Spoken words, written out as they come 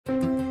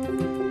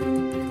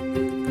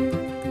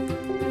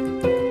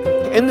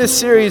In this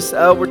series,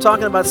 we're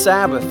talking about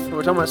Sabbath.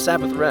 We're talking about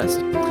Sabbath rest.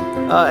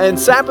 And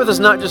Sabbath is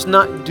not just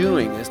not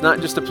doing. It's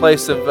not just a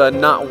place of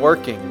not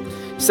working.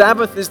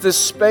 Sabbath is this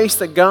space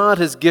that God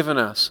has given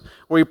us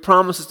where He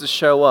promises to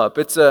show up.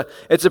 It's a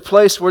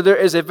place where there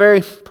is a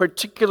very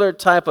particular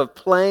type of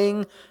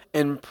playing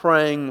and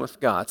praying with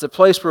God. It's a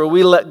place where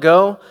we let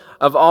go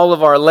of all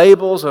of our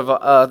labels, of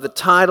the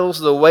titles,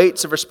 the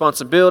weights of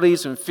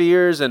responsibilities and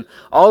fears, and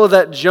all of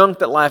that junk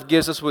that life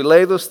gives us. We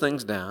lay those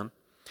things down,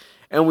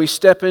 and we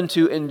step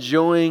into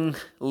enjoying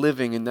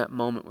living in that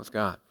moment with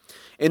God.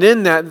 And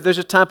in that, there's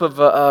a type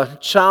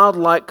of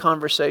childlike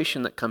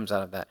conversation that comes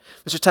out of that.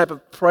 There's a type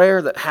of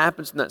prayer that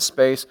happens in that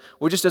space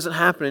which just doesn't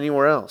happen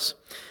anywhere else.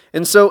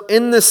 And so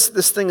in this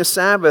thing of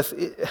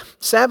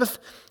Sabbath,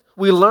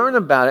 we learn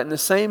about it in the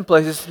same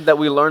places that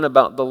we learn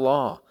about the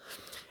law.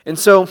 And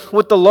so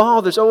with the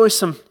law, there's always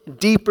some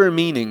deeper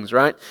meanings,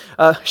 right?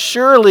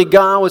 Surely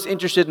God was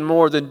interested in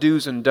more than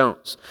do's and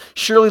don'ts.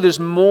 Surely there's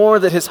more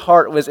that His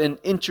heart was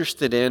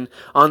interested in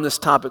on this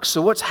topic.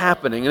 So what's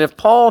happening? And if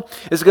Paul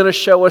is going to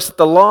show us that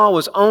the law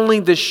was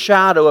only the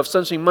shadow of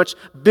something much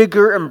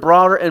bigger and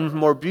broader and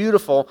more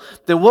beautiful,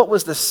 then what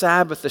was the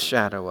Sabbath the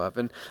shadow of?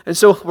 And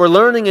so we're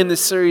learning in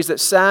this series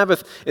that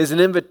Sabbath is an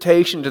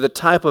invitation to the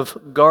type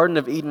of Garden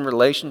of Eden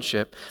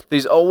relationship that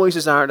He's always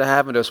desired to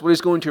have in us, what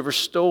He's going to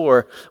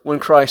restore when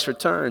Christ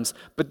returns.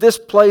 But this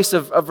place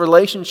of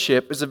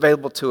relationship is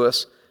available to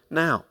us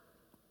now.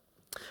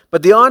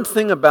 But the odd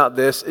thing about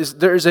this is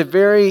there is a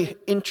very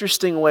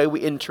interesting way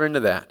we enter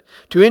into that.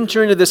 To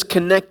enter into this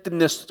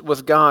connectedness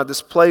with God,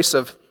 this place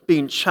of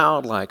being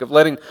childlike, of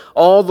letting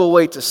all the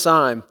weights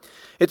aside.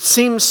 It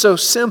seems so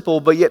simple,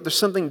 but yet there's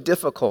something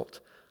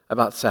difficult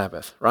about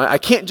Sabbath, right? I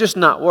can't just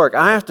not work.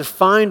 I have to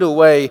find a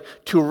way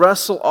to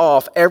wrestle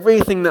off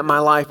everything that my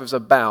life is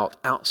about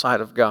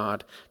outside of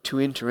God to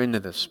enter into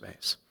this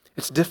space.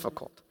 It's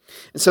difficult.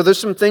 And so there's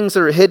some things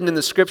that are hidden in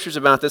the scriptures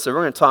about this that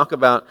we're going to talk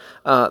about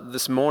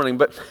this morning.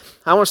 But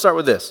I want to start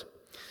with this.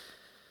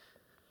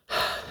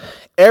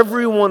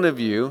 Every one of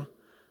you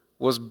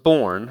was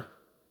born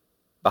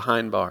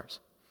behind bars.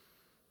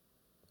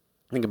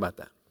 Think about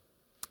that.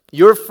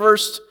 Your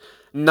first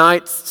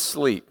night's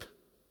sleep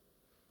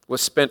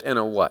was spent in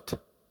a what?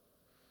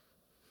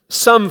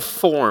 Some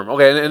form.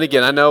 Okay, and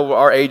again, I know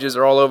our ages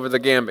are all over the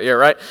gambit here,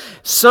 right?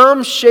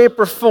 Some shape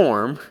or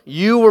form,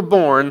 you were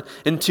born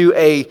into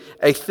a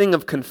thing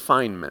of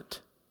confinement,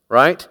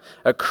 right?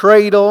 A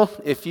cradle,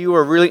 if you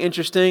were really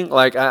interesting,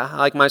 like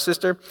my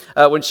sister,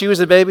 when she was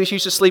a baby, she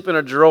used to sleep in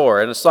a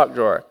drawer, in a sock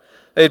drawer.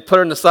 They'd put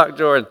her in the sock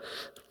drawer, and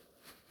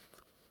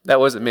that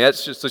wasn't me.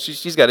 That's just, so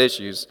she's got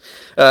issues.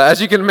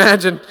 As you can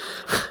imagine,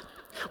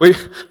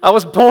 I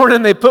was born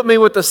and they put me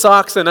with the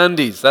socks and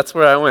undies. That's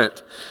where I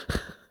went.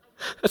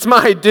 That's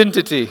my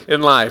identity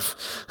in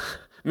life.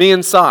 Me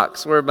and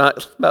socks, we're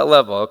about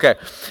level. Okay.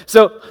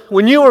 So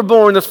when you were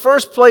born, the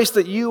first place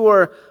that you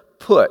were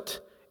put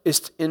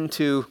is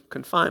into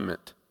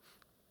confinement.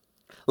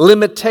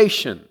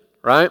 Limitation,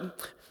 right?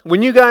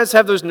 When you guys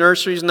have those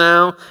nurseries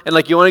now, and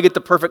like you want to get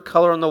the perfect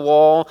color on the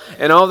wall,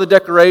 and all the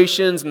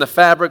decorations and the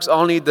fabrics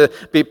all need to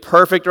be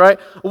perfect, right?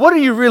 What are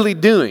you really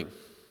doing?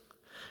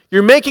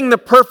 You're making the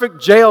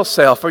perfect jail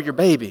cell for your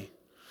baby.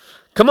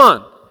 Come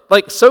on,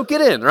 like soak it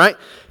in, right?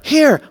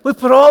 Here, we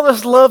put all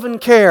this love and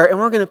care, and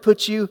we're going to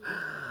put you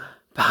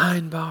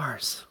behind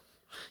bars.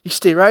 You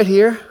stay right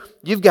here.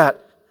 You've got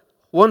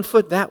 1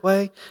 foot that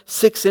way,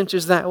 6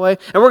 inches that way,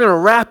 and we're going to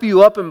wrap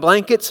you up in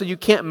blankets so you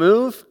can't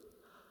move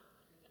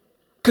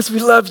because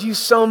we love you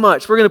so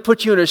much. We're going to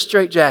put you in a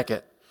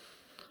straitjacket.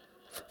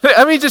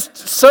 I mean, just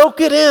soak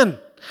it in.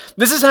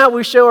 This is how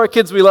we show our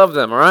kids we love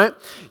them, all right?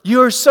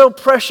 You are so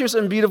precious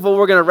and beautiful.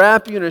 We're going to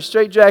wrap you in a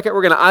straitjacket.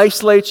 We're going to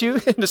isolate you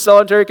into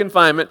solitary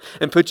confinement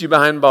and put you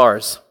behind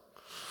bars.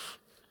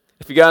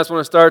 If you guys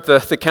want to start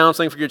the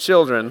counseling for your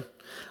children,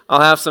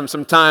 I'll have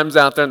some times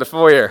out there in the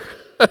foyer.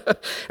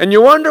 And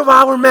you wonder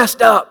why we're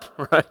messed up,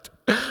 right?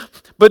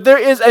 But there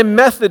is a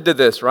method to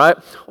this, right?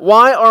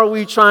 Why are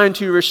we trying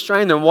to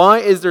restrain them? Why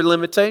is there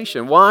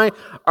limitation? Why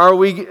are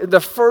we, the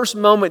first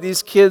moment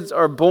these kids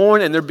are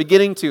born and they're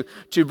beginning to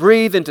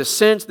breathe and to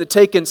sense, to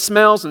take in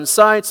smells and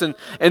sights, and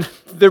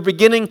they're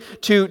beginning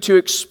to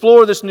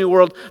explore this new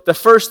world, the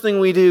first thing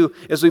we do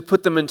is we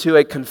put them into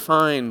a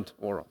confined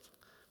world.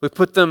 We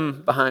put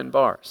them behind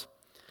bars.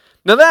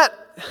 Now that,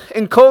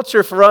 in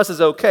culture for us,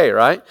 is okay,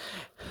 right?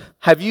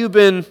 Have you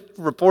been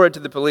reported to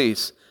the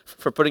police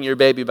for putting your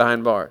baby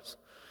behind bars?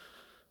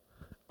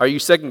 Are you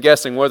second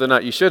guessing whether or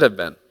not you should have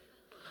been?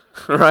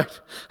 Right?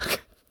 Okay.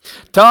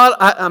 Todd,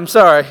 I'm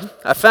sorry.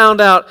 I found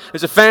out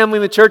there's a family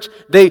in the church.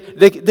 They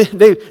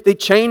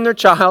chained their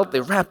child.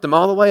 They wrapped them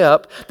all the way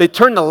up. They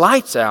turned the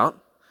lights out,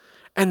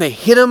 and they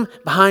hid them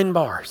behind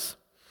bars.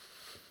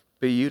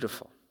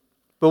 Beautiful.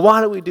 But why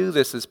do we do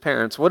this as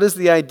parents? What is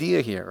the idea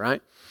here,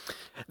 right?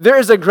 There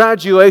is a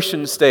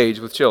graduation stage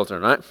with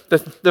children, right?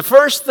 The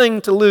first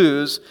thing to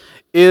lose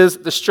is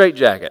the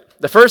straitjacket.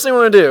 The first thing we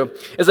want to do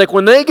is like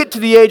when they get to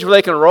the age where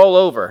they can roll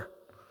over,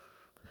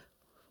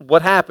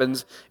 what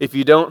happens if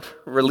you don't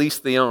release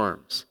the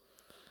arms?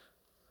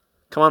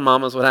 Come on,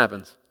 mamas, what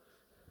happens?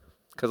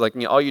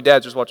 because all you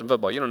dads just watching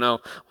football. You don't know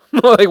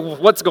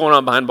what's going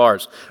on behind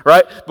bars,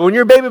 right? But when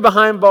your baby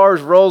behind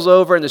bars rolls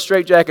over and the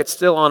straitjacket's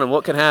still on, and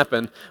what can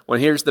happen when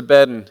here's the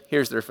bed and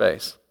here's their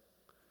face?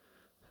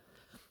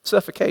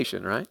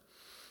 Suffocation, right?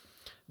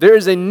 There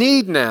is a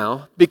need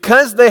now,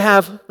 because they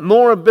have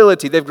more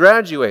ability, they've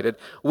graduated,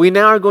 we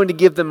now are going to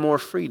give them more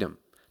freedom.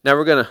 Now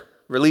we're going to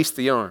release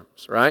the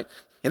arms, right?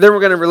 And then we're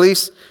going to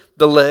release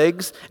the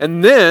legs.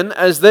 And then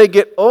as they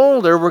get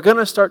older, we're going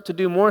to start to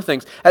do more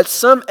things. At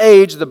some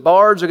age, the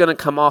bars are going to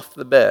come off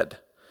the bed.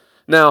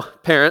 Now,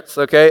 parents,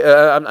 okay,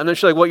 I'm not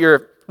sure what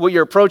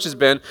your approach has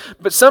been,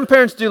 but some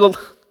parents do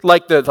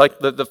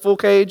the full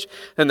cage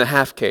and the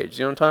half cage.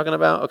 You know what I'm talking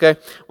about? Okay,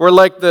 where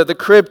the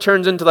crib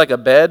turns into a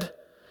bed.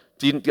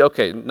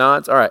 Okay,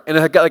 nods. All right, and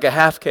it got a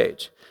half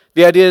cage.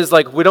 The idea is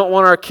we don't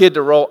want our kid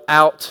to roll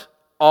out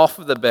off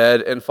of the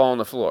bed and fall on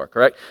the floor.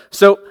 Correct?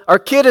 So our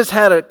kid has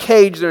had a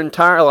cage their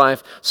entire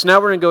life. So now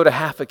we're going to go to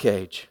half a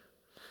cage.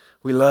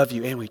 We love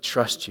you and we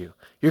trust you.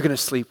 You're going to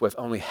sleep with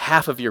only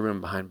half of your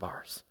room behind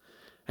bars.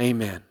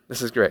 Amen.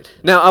 This is great.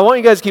 Now, I want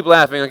you guys to keep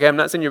laughing, okay? I'm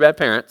not saying you're bad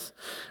parents.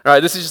 All right,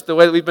 this is just the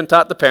way that we've been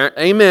taught to parent.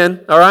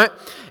 Amen. All right?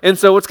 And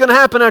so what's going to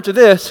happen after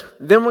this,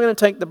 then we're going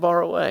to take the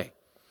bar away.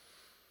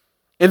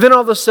 And then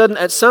all of a sudden,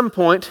 at some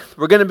point,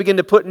 we're going to begin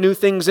to put new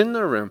things in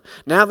their room.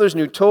 Now there's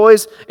new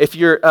toys. If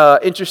you're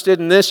interested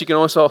in this, you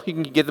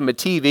can give them a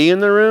TV in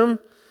the room.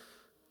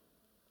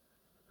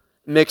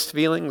 Mixed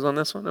feelings on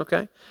this one,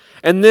 okay?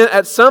 And then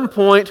at some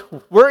point,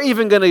 we're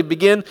even going to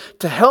begin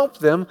to help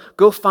them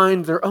go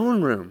find their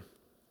own room.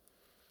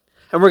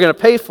 And we're going to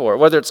pay for it,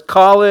 whether it's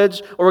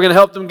college or we're going to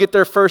help them get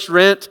their first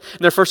rent and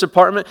their first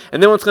apartment.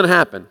 And then what's going to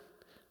happen?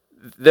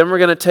 Then we're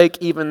going to take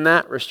even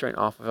that restraint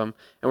off of them,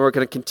 and we're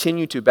going to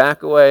continue to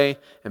back away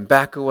and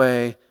back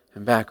away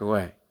and back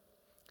away.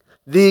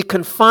 The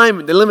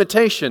confinement, the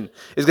limitation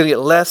is going to get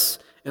less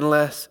and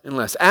less and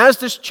less. As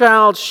this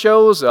child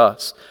shows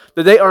us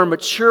that they are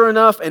mature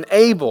enough and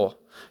able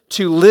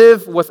to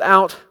live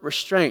without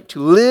restraint, to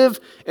live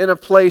in a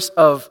place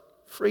of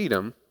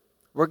freedom,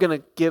 we're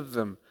going to give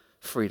them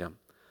freedom.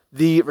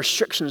 The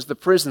restrictions, the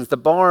prisons, the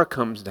bar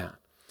comes down.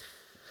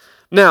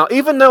 Now,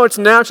 even though it's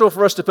natural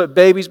for us to put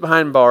babies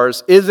behind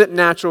bars, is it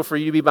natural for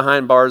you to be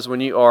behind bars when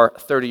you are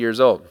 30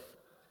 years old?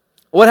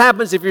 What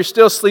happens if you're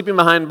still sleeping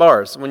behind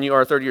bars when you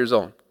are 30 years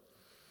old?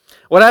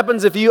 What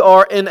happens if you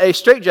are in a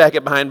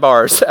straitjacket behind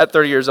bars at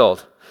 30 years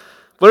old?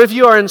 What if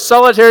you are in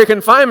solitary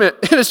confinement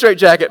in a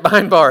straitjacket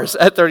behind bars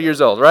at 30 years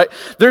old, right?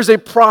 There's a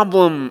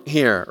problem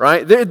here,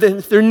 right?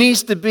 There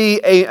needs to be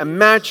a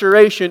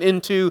maturation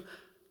into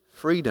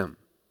freedom,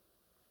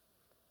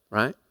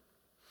 right?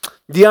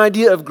 The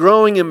idea of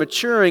growing and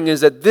maturing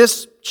is that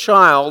this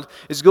child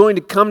is going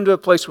to come to a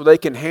place where they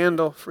can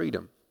handle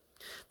freedom.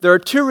 There are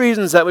two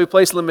reasons that we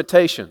place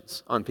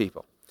limitations on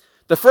people.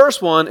 The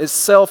first one is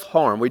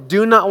self-harm. We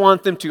do not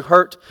want them to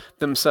hurt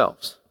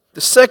themselves.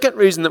 The second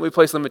reason that we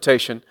place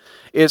limitation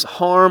is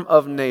harm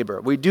of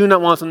neighbor. We do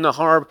not want them to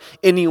harm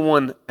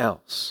anyone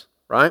else,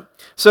 right?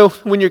 So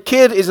when your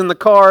kid is in the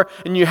car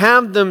and you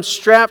have them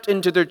strapped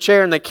into their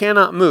chair and they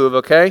cannot move,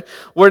 okay?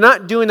 We're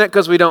not doing that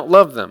because we don't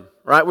love them.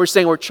 Right? We're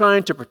saying we're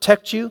trying to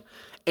protect you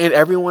and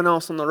everyone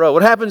else on the road.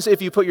 What happens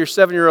if you put your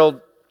 7-year-old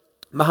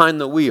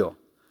behind the wheel?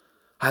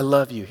 I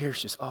love you.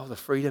 Here's just all the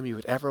freedom you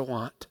would ever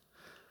want.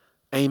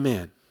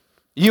 Amen.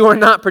 You are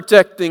not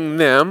protecting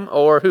them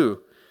or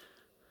who?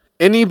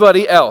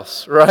 Anybody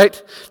else,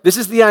 right? This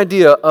is the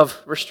idea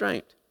of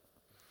restraint.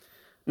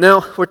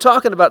 Now, we're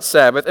talking about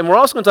Sabbath, and we're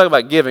also going to talk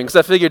about giving, because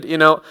I figured,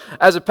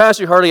 as a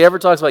pastor who hardly ever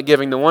talks about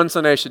giving, the one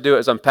Sunday I should do it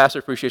is on Pastor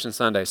Appreciation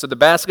Sunday. So the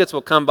baskets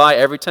will come by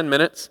every 10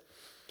 minutes.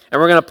 And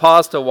we're going to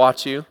pause to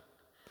watch you.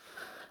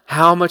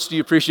 How much do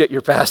you appreciate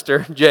your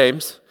pastor,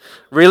 James?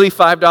 Really,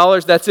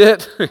 $5? That's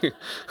it?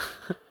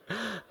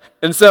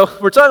 And so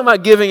we're talking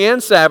about giving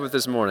and Sabbath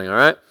this morning, all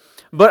right?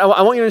 But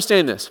I want you to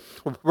understand this.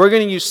 We're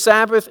going to use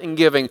Sabbath and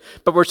giving,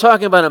 but we're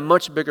talking about a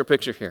much bigger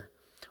picture here.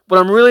 What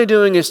I'm really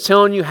doing is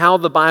telling you how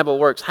the Bible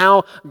works,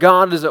 how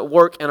God is at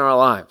work in our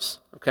lives,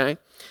 okay?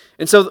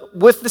 And so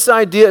with this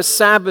idea of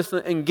Sabbath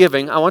and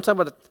giving, I want to talk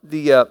about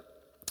the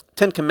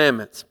Ten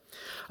Commandments.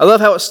 I love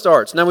how it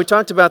starts. Now, we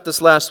talked about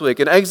this last week.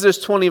 In Exodus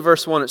 20,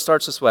 verse 1, it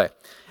starts this way.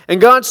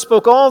 And God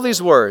spoke all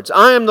these words,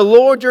 I am the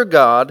Lord your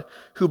God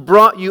who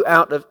brought you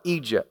out of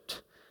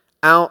Egypt,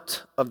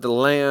 out of the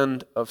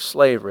land of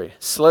slavery.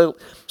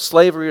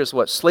 Slavery is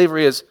what?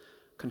 Slavery is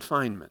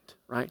confinement,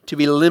 right? To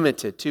be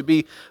limited, to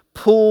be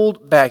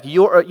pulled back.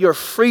 Your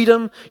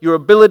freedom, your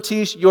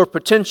abilities, your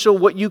potential,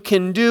 what you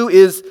can do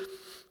is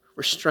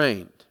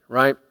restrained,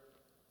 right?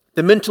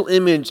 The mental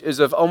image is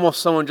of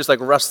almost someone just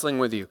wrestling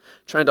with you,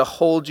 trying to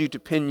hold you, to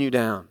pin you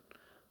down,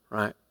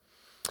 right?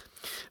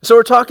 So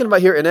we're talking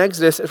about here in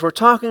Exodus, we're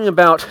talking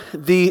about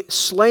the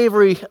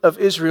slavery of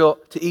Israel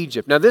to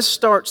Egypt. Now this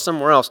starts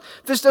somewhere else.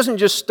 This doesn't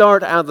just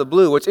start out of the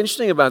blue. What's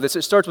interesting about this,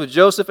 it starts with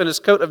Joseph and his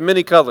coat of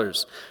many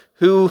colors.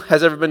 Who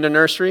has ever been to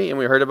nursery? And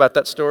we heard about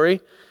that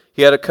story.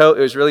 He had a coat,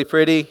 it was really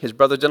pretty. His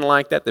brothers didn't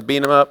like that, they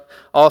beat him up.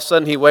 All of a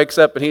sudden he wakes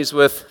up and he's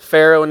with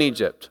Pharaoh in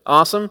Egypt.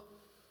 Awesome?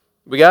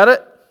 We got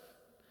it?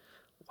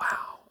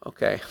 Wow.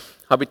 Okay.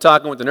 I'll be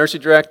talking with the nursery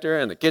director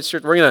and the kids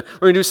church. We're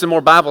gonna do some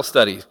more Bible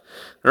studies,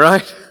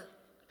 right?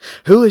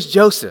 Who is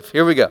Joseph?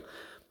 Here we go.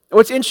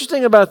 What's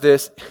interesting about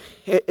this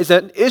is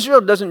that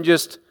Israel doesn't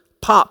just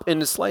pop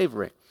into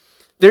slavery.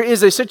 There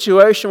is a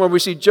situation where we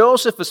see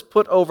Joseph is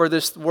put over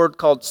this word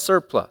called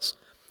surplus.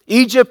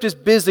 Egypt is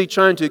busy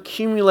trying to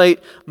accumulate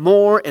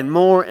more and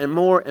more and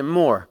more and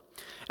more.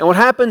 And what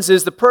happens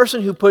is the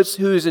person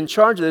who is in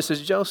charge of this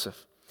is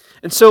Joseph.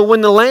 And so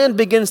when the land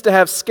begins to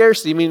have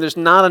scarcity, meaning there's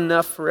not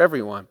enough for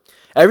everyone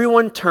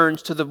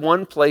turns to the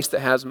one place that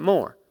has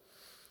more,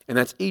 and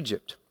that's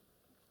Egypt.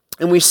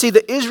 And we see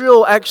that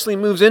Israel actually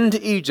moves into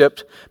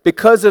Egypt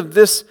because of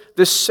this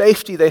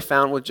safety they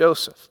found with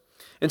Joseph.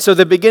 And so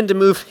they begin to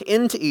move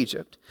into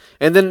Egypt.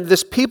 And then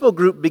this people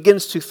group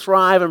begins to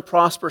thrive and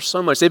prosper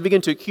so much. They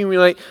begin to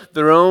accumulate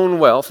their own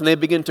wealth, and they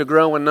begin to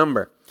grow in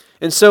number.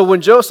 And so when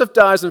Joseph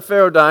dies and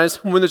Pharaoh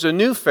dies, when there's a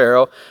new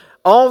Pharaoh,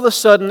 all of a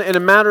sudden, in a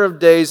matter of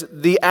days,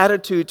 the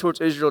attitude towards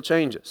Israel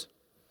changes.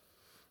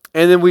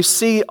 And then we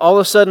see all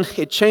of a sudden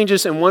it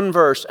changes in one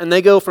verse, and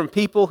they go from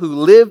people who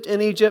lived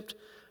in Egypt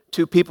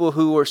to people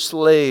who were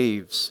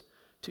slaves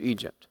to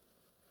Egypt.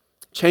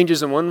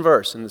 Changes in one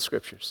verse in the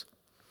scriptures.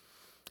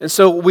 And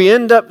so we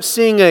end up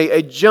seeing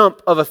a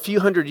jump of a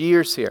few hundred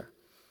years here.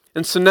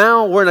 And so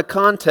now we're in a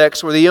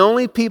context where the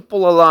only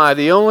people alive,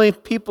 the only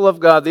people of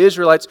God, the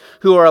Israelites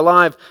who are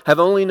alive, have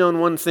only known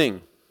one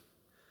thing: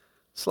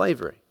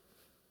 slavery.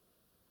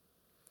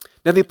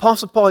 Now the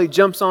Apostle Paul, he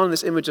jumps on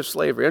this image of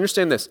slavery.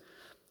 Understand this.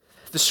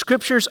 The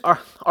scriptures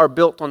are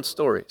built on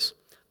stories.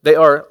 They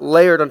are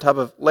layered on top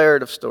of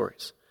layered of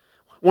stories.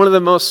 One of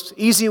the most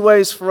easy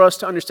ways for us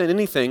to understand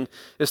anything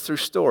is through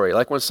story.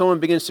 Like when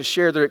someone begins to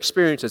share their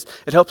experiences,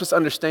 it helps us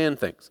understand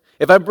things.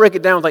 If I break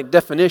it down with like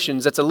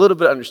definitions, that's a little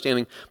bit of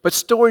understanding, but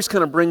stories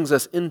kind of brings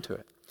us into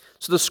it.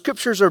 So the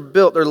scriptures are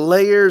built, they're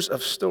layers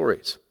of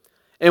stories.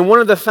 And one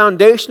of the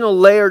foundational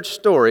layered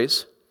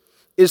stories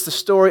is the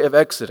story of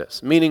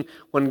Exodus, meaning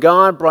when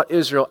God brought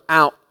Israel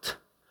out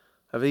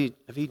of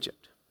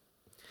Egypt.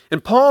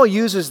 And Paul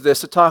uses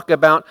this to talk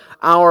about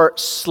our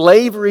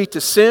slavery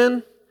to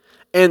sin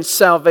and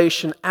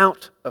salvation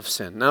out of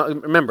sin. Now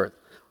remember,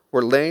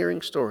 we're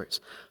layering stories.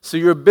 So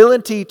your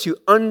ability to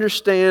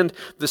understand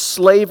the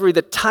slavery,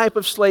 the type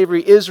of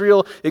slavery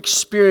Israel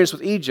experienced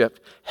with Egypt,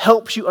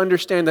 helps you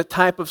understand the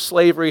type of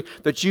slavery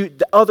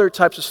the other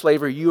types of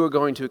slavery you are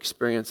going to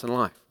experience in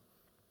life.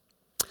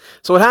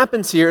 So what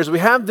happens here is we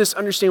have this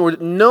understanding where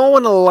no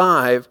one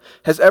alive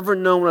has ever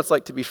known what it's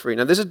like to be free.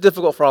 Now this is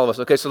difficult for all of us.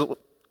 Okay, so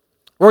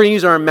we're going to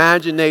use our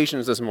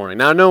imaginations this morning.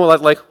 Now I know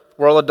like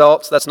we're all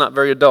adults. That's not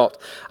very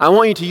adult. I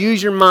want you to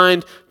use your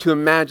mind to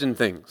imagine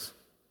things.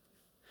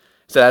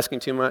 Is that asking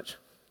too much?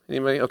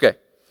 Anybody? Okay.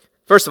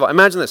 First of all,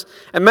 imagine this.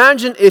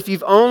 Imagine if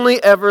you've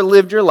only ever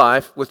lived your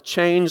life with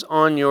chains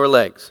on your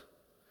legs.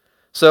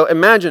 So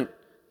imagine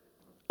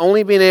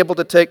only being able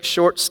to take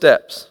short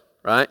steps,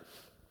 right?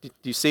 Do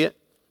you see it?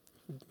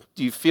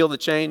 Do you feel the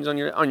chains on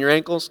your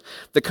ankles?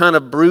 The kind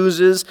of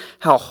bruises,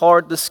 how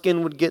hard the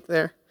skin would get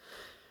there?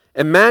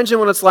 Imagine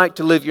what it's like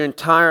to live your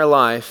entire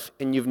life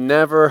and you've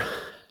never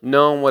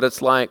known what it's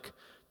like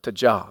to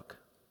jog.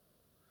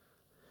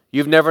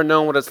 You've never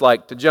known what it's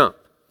like to jump.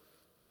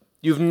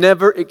 You've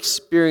never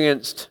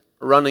experienced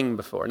running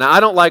before. Now,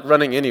 I don't like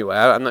running anyway.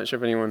 I'm not sure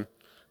if anyone,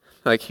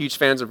 like, huge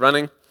fans of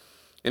running.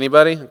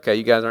 Anybody? Okay,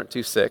 you guys aren't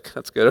too sick.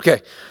 That's good.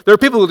 Okay. There are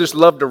people who just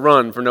love to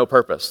run for no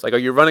purpose. Like, are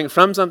you running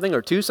from something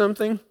or to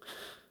something?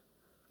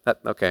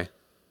 Okay.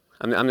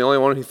 I'm the only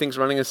one who thinks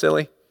running is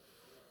silly?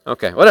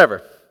 Okay,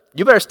 whatever.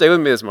 You better stay with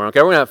me this morning, okay?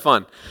 We're going to have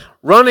fun.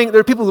 Running,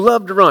 there are people who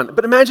love to run.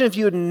 But imagine if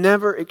you had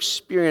never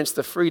experienced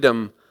the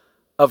freedom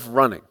of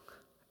running.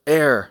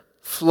 Air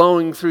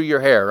flowing through your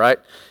hair, right?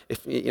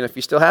 If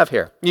you still have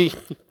hair. You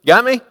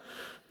got me?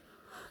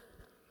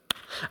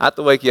 I have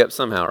to wake you up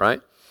somehow,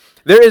 right?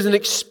 There is an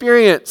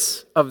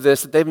experience of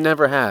this that they've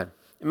never had.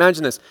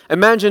 Imagine this.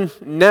 Imagine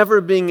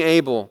never being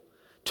able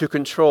to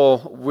control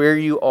where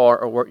you are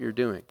or what you're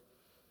doing.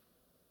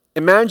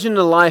 Imagine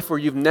a life where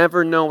you've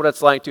never known what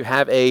it's like to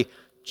have a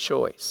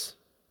choice.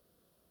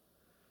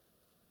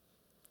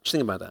 Just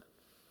think about that.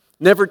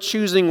 Never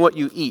choosing what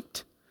you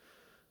eat.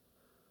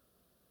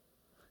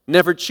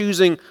 Never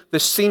choosing the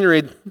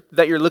scenery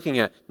that you're looking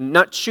at.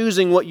 Not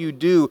choosing what you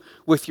do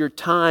with your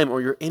time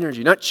or your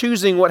energy. Not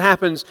choosing what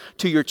happens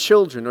to your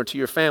children or to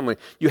your family.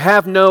 You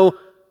have no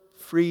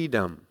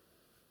freedom.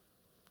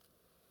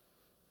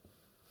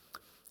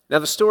 Now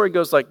the story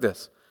goes like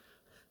this.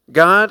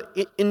 God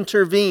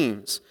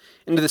intervenes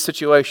into the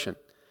situation.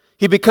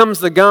 He becomes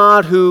the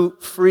God who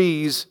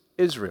frees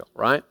Israel,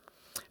 right?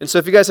 And so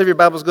if you guys have your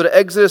Bibles, go to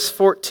Exodus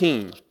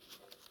 14.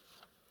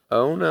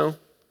 Oh no,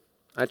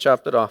 I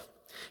chopped it off.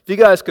 If you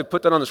guys could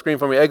put that on the screen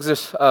for me,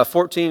 Exodus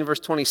 14, verse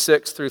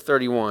 26 through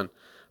 31.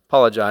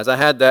 Apologize, I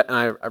had that and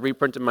I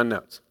reprinted my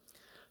notes.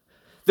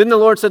 Then the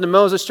Lord said to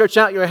Moses, stretch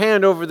out your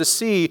hand over the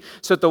sea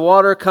so that the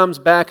water comes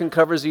back and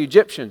covers the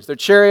Egyptians, their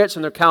chariots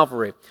and their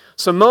cavalry.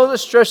 So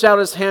Moses stretched out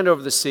his hand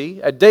over the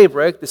sea. At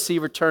daybreak, the sea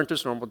returned to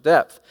its normal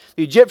depth.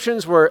 The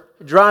Egyptians were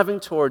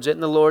driving towards it,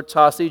 and the Lord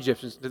tossed the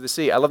Egyptians into the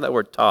sea. I love that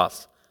word,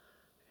 toss.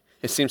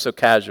 It seems so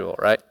casual,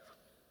 right?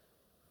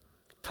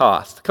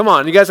 Tossed. Come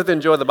on, you guys have to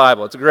enjoy the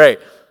Bible. It's great.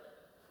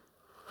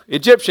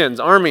 Egyptians,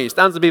 armies,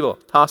 thousands of people,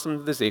 tossed them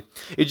to the sea.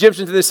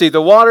 Egyptians to the sea.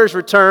 The waters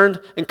returned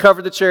and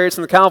covered the chariots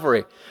and the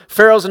cavalry.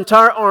 Pharaoh's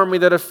entire army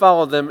that had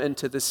followed them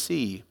into the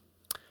sea.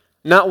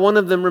 Not one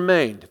of them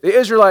remained. The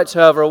Israelites,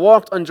 however,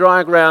 walked on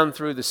dry ground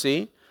through the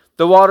sea.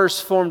 The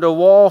waters formed a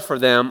wall for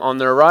them on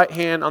their right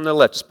hand, on their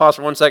left. Just pause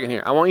for 1 second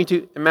here. I want you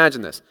to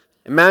imagine this.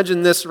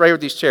 Imagine this right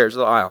with these chairs,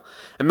 the aisle.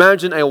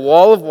 Imagine a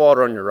wall of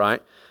water on your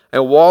right,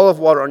 a wall of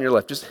water on your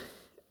left. Just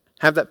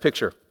have that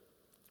picture.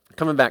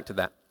 Coming back to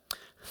that.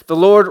 The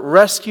Lord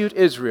rescued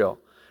Israel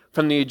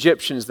from the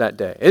Egyptians that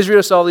day.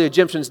 Israel saw the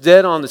Egyptians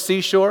dead on the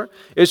seashore.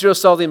 Israel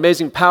saw the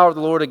amazing power of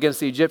the Lord against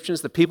the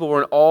Egyptians. The people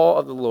were in awe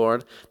of the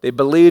Lord. They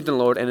believed in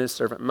the Lord and his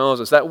servant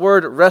Moses. That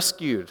word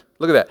rescued,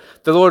 look at that.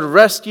 The Lord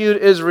rescued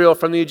Israel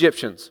from the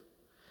Egyptians.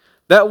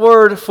 That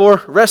word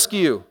for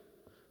rescue,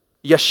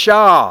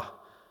 yashah,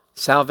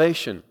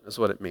 salvation is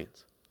what it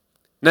means.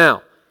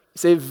 Now,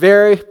 it's a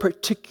very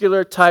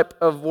particular type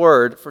of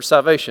word for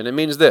salvation. It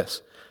means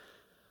this: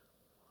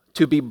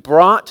 to be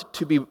brought,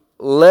 to be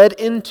led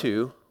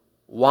into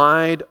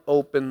wide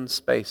open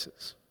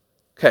spaces.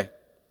 Okay.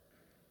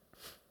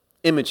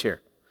 Image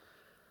here.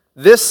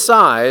 This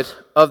side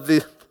of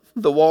the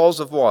walls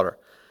of water.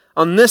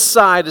 On this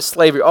side is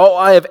slavery. All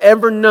I have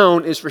ever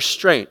known is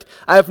restraint.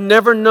 I have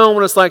never known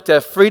what it's like to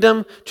have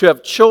freedom, to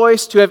have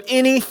choice, to have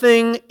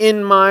anything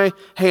in my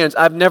hands.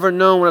 I've never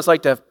known what it's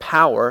like to have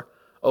power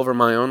over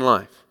my own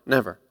life.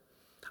 Never.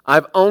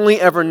 I've only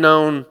ever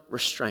known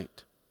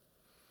restraint.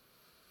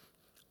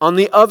 On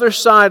the other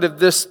side of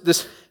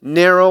this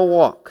narrow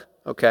walk,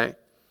 okay,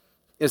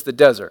 is the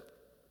desert.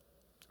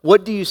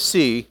 What do you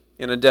see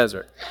in a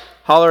desert?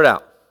 Holler it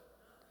out.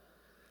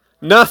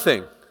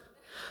 Nothing.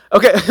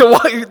 Okay,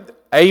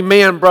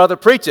 amen, brother,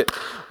 preach it.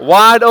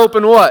 Wide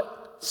open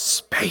what?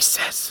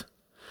 Spaces.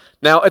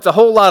 Now, it's a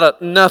whole lot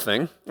of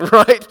nothing,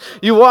 right?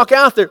 You walk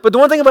out there, but the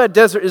one thing about a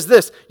desert is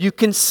this: you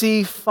can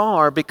see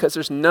far because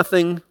there's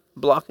nothing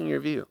blocking your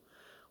view.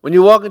 When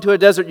you walk into a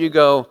desert, you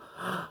go,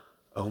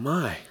 oh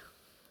my,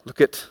 look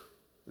at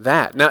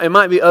that. Now, it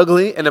might be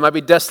ugly and it might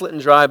be desolate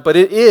and dry, but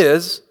it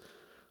is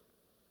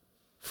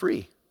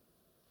free.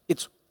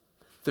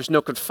 There's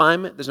no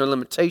confinement, there's no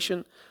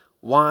limitation,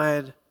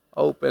 wide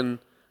open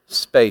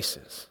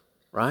spaces,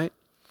 right?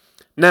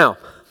 Now,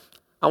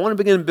 I want to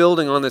begin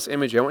building on this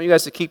imagery. I want you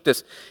guys to keep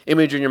this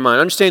image in your mind.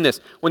 Understand this.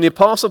 When the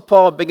Apostle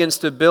Paul begins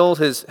to build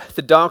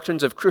the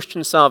doctrines of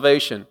Christian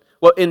salvation,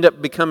 what end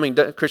up becoming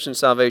Christian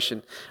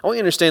salvation, I want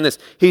you to understand this.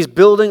 He's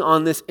building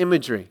on this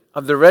imagery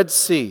of the Red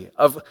Sea,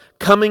 of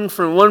coming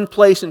from one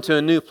place into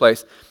a new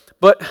place.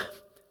 But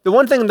the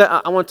one thing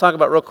that I want to talk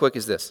about real quick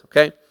is this,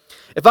 okay?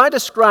 If I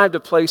described a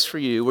place for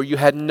you where you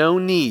had no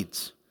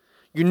needs,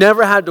 you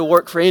never had to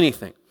work for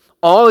anything,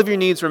 all of your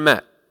needs were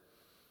met,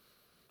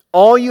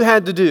 all you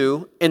had to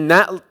do in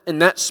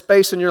that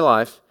space in your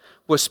life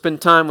was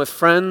spend time with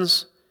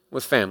friends,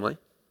 with family,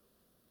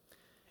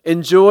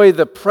 enjoy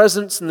the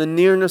presence and the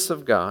nearness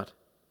of God,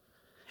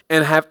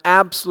 and have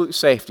absolute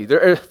safety.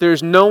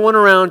 There's no one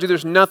around you.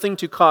 There's nothing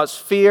to cause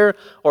fear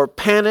or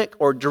panic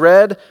or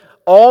dread.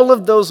 All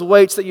of those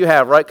weights that you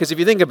have, right? Because if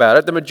you think about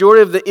it, the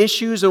majority of the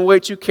issues and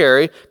weights you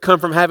carry come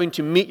from having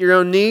to meet your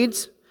own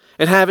needs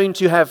and having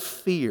to have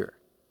fear.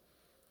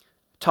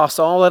 Toss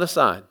all that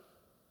aside.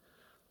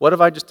 What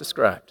have I just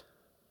described?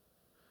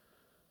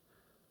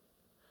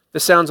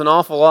 This sounds an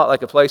awful lot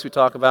like a place we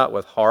talk about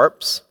with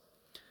harps,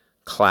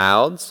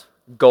 clouds,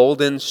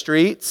 golden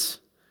streets.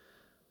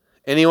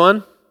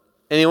 Anyone?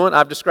 Anyone?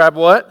 I've described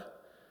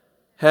what?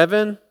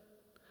 Heaven.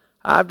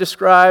 I've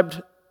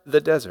described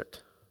the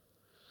desert.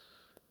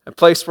 A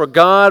place where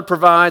God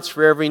provides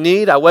for every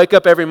need. I wake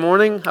up every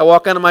morning, I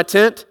walk out of my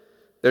tent,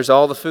 there's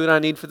all the food I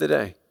need for the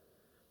day.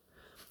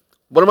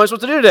 What am I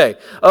supposed to do today?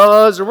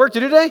 Is there work to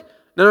do today?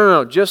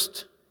 No.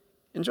 Just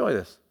enjoy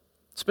this.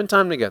 Spend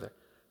time together.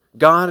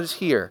 God is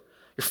here.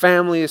 Your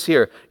family is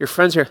here. Your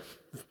friends are here.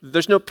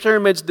 There's no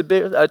pyramids to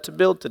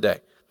build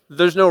today.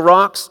 There's no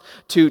rocks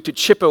to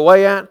chip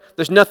away at.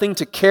 There's nothing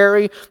to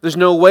carry. There's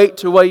no weight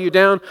to weigh you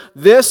down.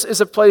 This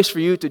is a place for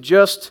you to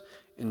just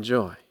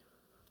enjoy.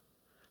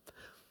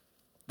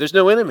 There's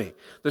no enemy.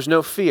 There's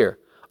no fear.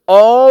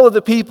 All of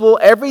the people,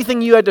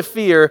 everything you had to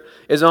fear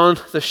is on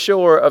the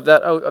shore of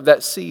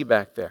that sea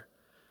back there.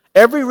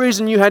 Every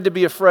reason you had to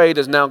be afraid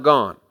is now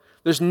gone.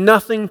 There's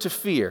nothing to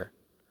fear.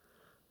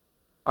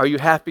 Are you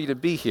happy to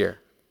be here?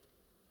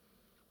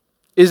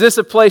 Is this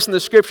a place in the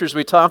Scriptures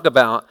we talk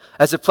about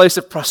as a place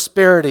of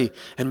prosperity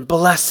and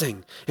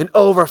blessing and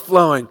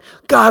overflowing?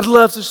 God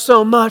loves us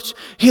so much,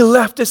 He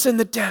left us in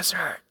the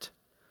desert.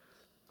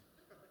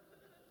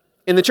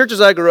 In the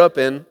churches I grew up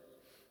in,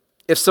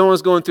 if someone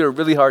was going through a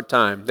really hard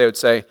time, they would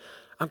say,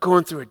 I'm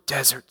going through a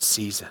desert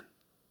season.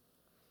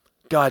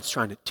 God's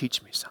trying to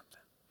teach me something.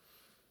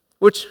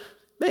 Which,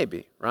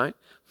 maybe, right?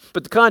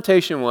 But the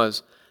connotation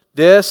was,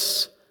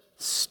 this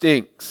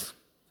stinks.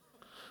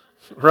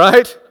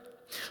 Right?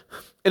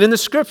 And in the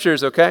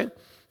scriptures, okay,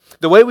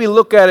 the way we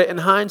look at it in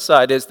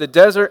hindsight is the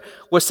desert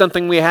was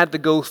something we had to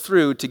go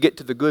through to get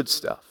to the good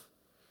stuff.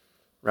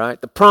 Right?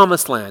 The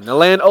promised land, the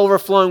land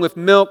overflowing with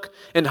milk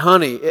and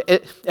honey.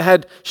 It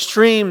had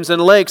streams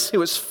and lakes. It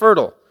was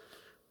fertile.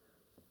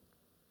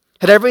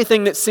 Had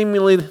everything that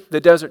seemingly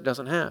the desert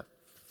doesn't have.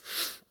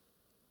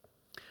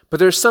 But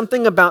there's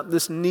something about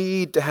this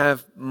need to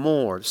have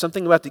more. There's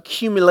something about the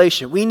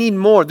accumulation. We need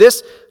more.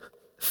 This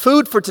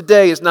food for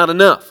today is not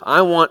enough.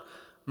 I want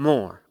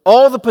more.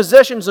 All the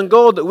possessions and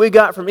gold that we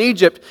got from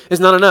Egypt is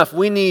not enough.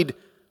 We need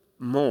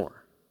more.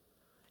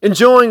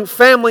 Enjoying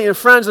family and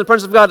friends and the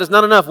presence of God is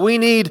not enough. We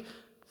need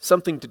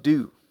something to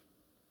do.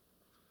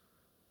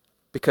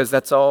 Because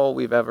that's all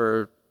we've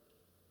ever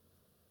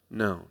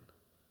known.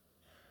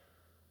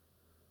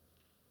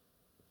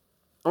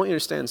 I want you to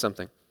understand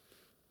something.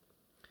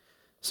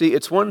 See,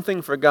 it's one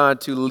thing for God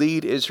to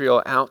lead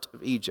Israel out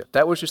of Egypt.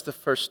 That was just the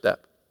first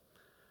step.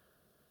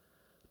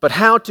 But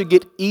how to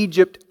get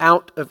Egypt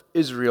out of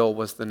Israel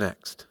was the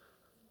next.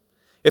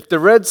 If the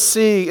Red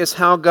Sea is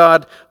how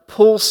God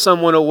pulls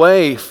someone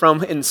away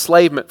from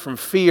enslavement, from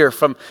fear,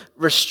 from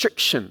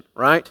restriction,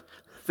 right?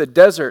 The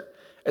desert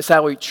is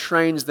how He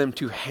trains them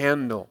to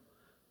handle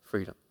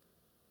freedom.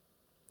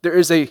 There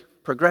is a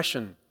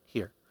progression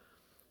here.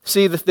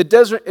 See, the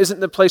desert isn't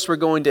the place we're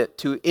going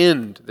to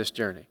end this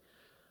journey,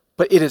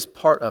 but it is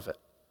part of it.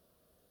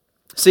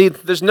 See,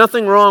 there's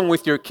nothing wrong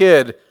with your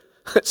kid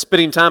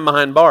spending time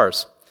behind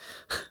bars.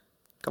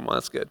 Come on,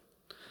 that's good.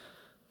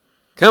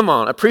 Come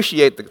on,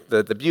 appreciate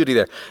the beauty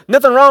there.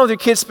 Nothing wrong with your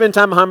kids spending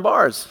time behind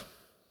bars,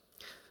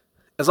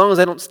 as long as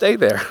they don't stay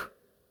there.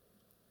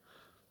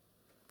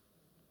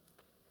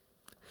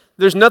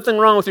 There's nothing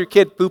wrong with your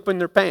kid pooping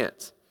their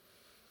pants,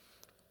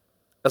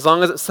 as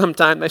long as at some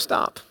time they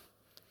stop.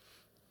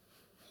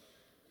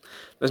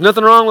 There's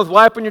nothing wrong with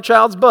wiping your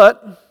child's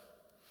butt,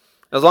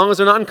 as long as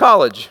they're not in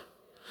college.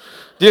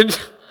 All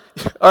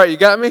right, you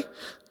got me?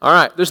 All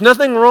right, there's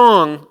nothing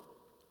wrong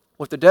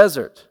with the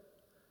desert.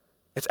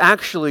 It's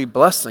actually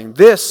blessing.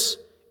 This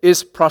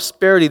is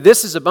prosperity.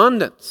 This is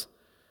abundance.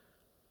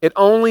 It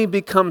only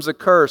becomes a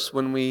curse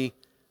when we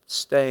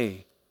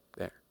stay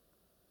there.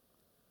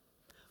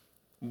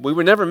 We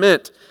were never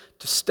meant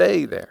to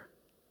stay there.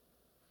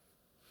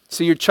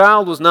 See, your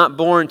child was not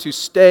born to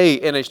stay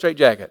in a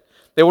straitjacket.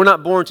 They were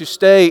not born to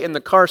stay in the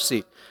car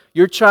seat.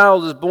 Your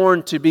child is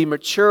born to be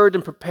matured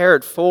and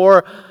prepared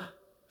for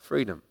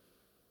freedom.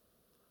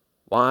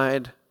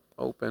 Wide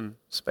open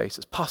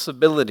spaces,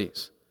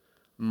 possibilities,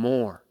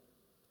 more.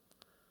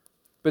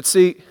 But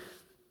see,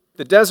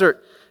 the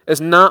desert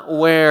is not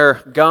where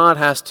God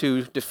has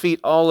to defeat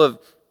all of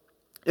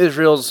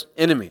Israel's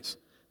enemies.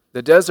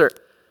 The desert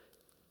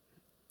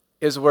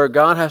is where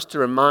God has to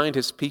remind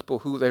His people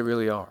who they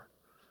really are.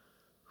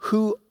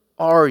 Who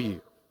are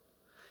you?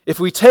 If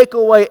we take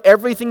away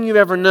everything you've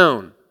ever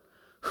known,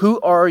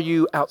 who are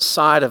you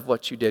outside of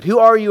what you did? Who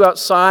are you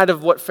outside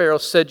of what Pharaoh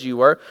said you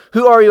were?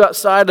 Who are you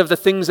outside of the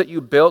things that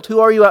you built? Who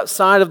are you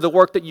outside of the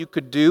work that you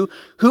could do?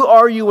 Who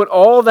are you when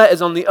all that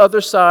is on the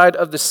other side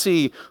of the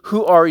sea?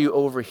 Who are you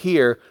over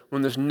here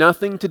when there's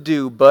nothing to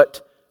do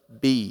but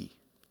be?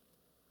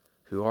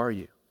 Who are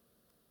you?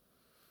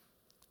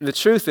 And the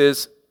truth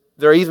is,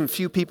 there are even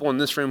few people in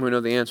this room who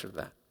know the answer to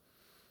that.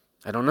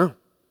 I don't know.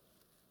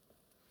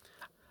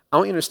 I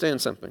want you to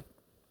understand something.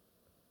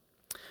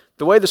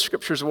 The way the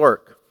scriptures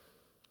work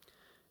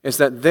is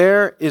that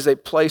there is a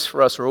place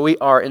for us where we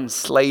are in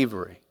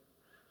slavery.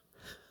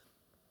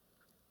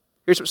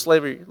 Here's what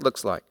slavery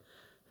looks like.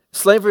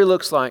 Slavery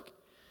looks like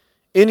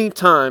any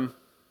time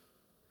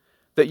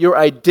that your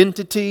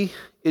identity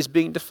is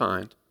being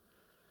defined,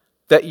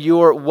 that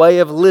your way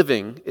of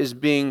living is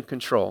being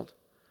controlled,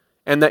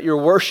 and that your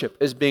worship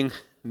is being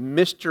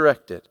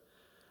misdirected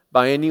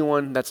by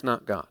anyone that's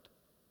not God.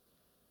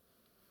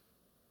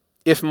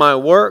 If my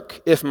work,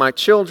 if my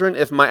children,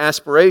 if my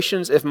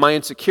aspirations, if my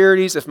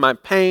insecurities, if my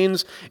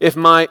pains, if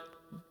my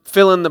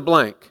fill in the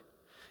blank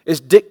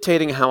is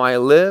dictating how I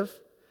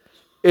live,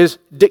 is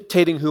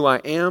dictating who I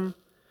am,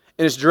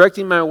 and is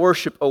directing my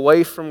worship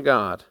away from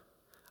God,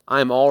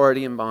 I am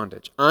already in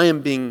bondage. I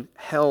am being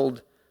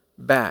held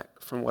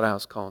back from what I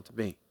was called to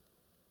be.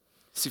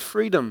 See,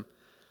 freedom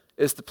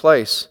is the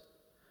place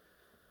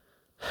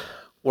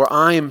where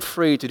I am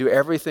free to do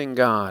everything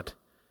God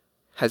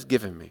has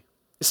given me.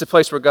 It's a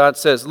place where God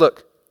says,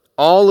 look,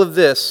 all of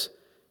this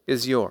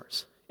is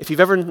yours. If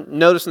you've ever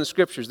noticed in the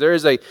scriptures, there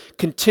is a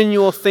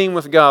continual theme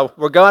with God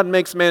where God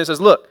makes man and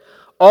says, look,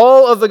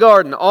 all of the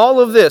garden, all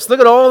of this, look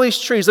at all these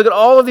trees, look at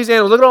all of these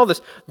animals, look at all this.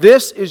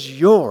 This is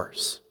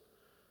yours.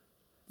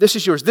 This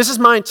is yours. This is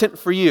my intent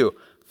for you.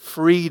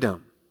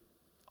 Freedom.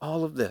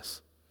 All of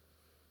this.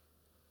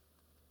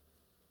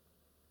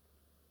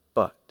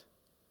 But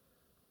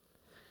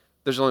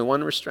there's only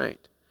one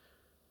restraint.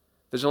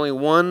 There's only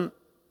one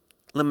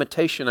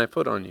limitation I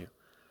put on you.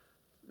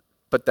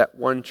 But that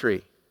one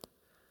tree,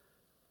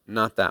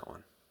 not that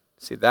one.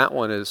 See, that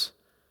one is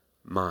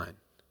mine.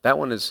 That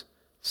one is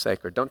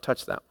sacred. Don't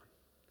touch that one.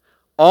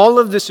 All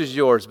of this is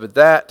yours, but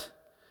that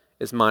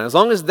is mine. As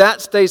long as that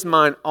stays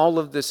mine, all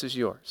of this is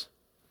yours.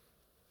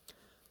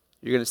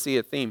 You're going to see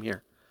a theme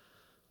here.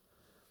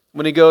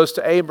 When he goes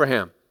to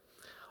Abraham,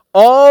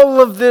 all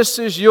of this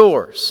is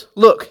yours.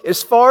 Look,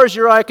 as far as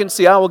your eye can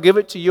see, I will give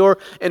it to your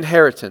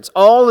inheritance.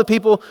 All the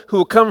people who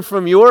will come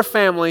from your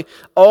family,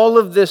 all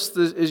of this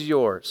is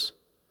yours.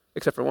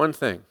 Except for one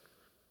thing.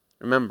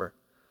 Remember,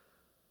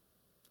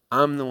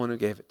 I'm the one who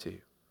gave it to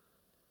you.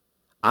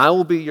 I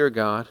will be your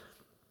God.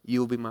 You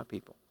will be my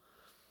people.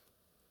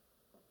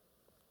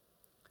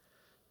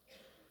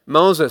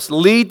 Moses,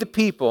 lead the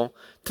people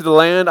to the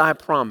land I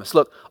promised.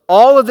 Look,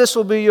 all of this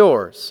will be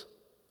yours.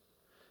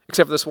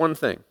 Except for this one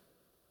thing.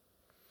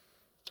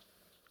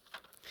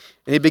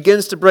 And he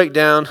begins to break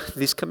down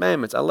these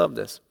commandments. I love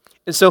this.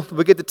 And so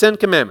we get the 10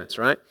 commandments,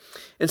 right?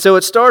 And so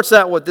it starts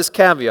out with this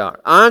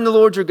caveat. I'm the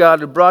Lord your God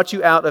who brought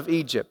you out of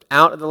Egypt,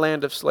 out of the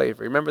land of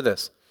slavery. Remember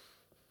this.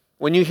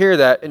 When you hear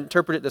that,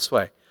 interpret it this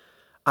way.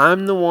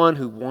 I'm the one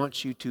who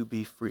wants you to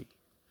be free.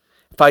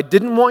 If I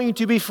didn't want you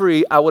to be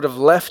free, I would have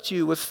left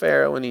you with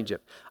Pharaoh in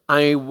Egypt.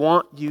 I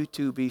want you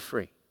to be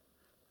free.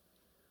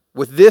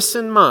 With this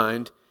in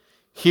mind,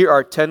 here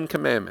are 10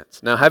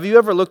 commandments. Now, have you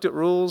ever looked at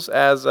rules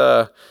as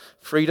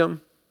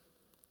freedom?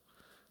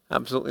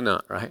 Absolutely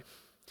not, right?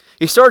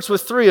 He starts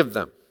with 3 of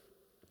them.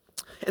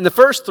 And the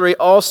first 3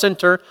 all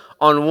center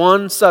on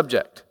one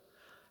subject.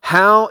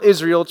 How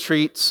Israel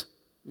treats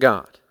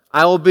God.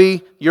 I will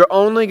be your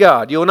only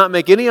God. You will not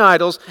make any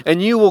idols,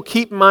 and you will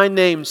keep my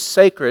name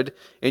sacred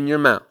in your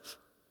mouth.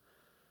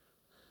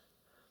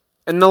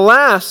 And the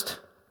last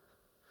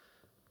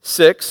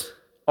 6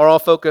 are all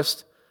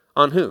focused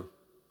on who?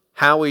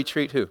 How we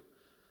treat who?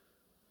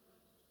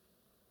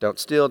 Don't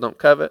steal, don't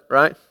covet,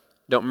 right?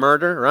 Don't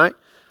murder, right?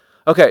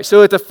 Okay,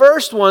 so if the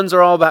first ones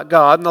are all about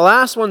God, and the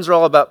last ones are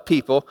all about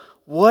people,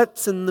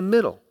 what's in the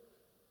middle?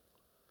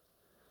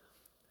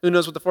 Who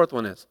knows what the fourth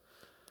one is?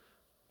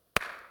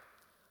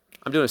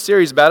 I'm doing a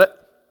series about it.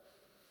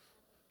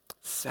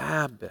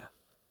 Sabbath.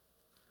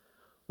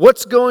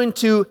 What's going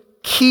to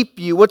keep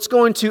you? What's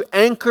going to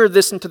anchor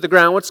this into the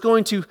ground? What's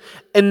going to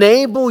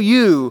enable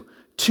you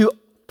to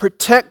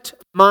protect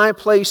my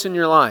place in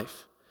your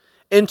life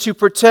and to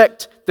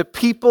protect the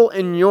people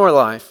in your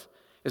life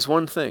is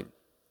one thing.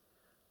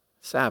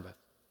 Sabbath.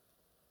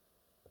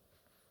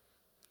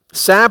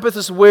 Sabbath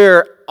is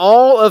where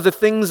all of the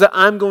things that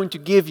I'm going to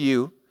give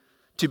you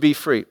to be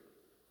free.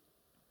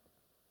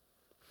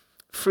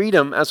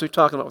 Freedom, as we've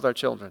talked about with our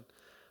children,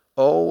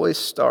 always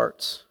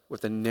starts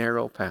with a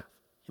narrow path.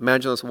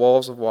 Imagine those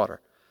walls of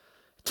water.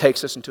 It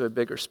takes us into a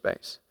bigger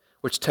space,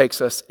 which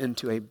takes us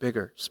into a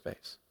bigger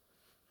space.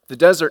 The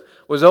desert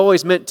was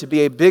always meant to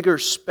be a bigger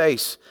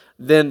space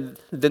than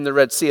the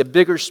Red Sea, a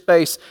bigger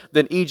space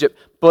than Egypt,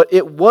 but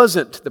it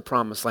wasn't the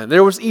promised land.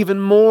 There was even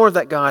more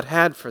that God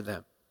had for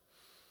them.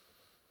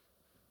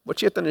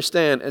 What you have to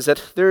understand is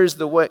that here's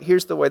the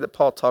way that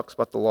Paul talks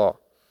about the law.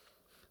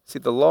 See,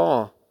 the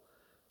law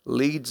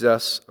leads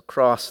us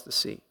across the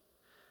sea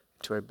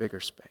to a bigger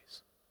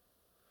space.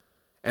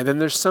 And then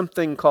there's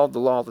something called the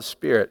law of the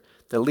Spirit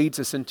that leads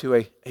us into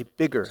a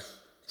bigger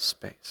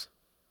space.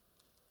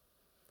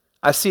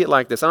 I see it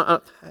like this.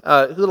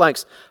 Who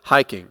likes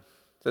hiking?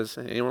 Does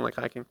anyone like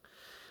hiking?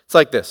 It's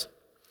like this.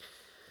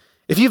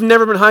 If you've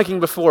never been hiking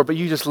before, but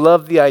you just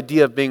love the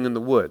idea of being in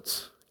the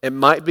woods, it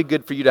might be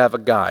good for you to have a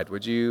guide.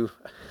 Would you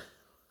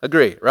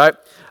agree, right?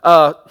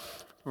 We're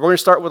going to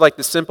start with like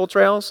the simple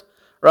trails,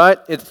 right?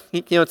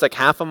 It's like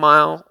half a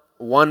mile,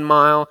 1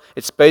 mile.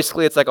 It's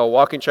like a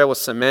walking trail with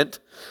cement,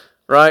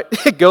 right?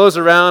 It goes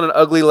around an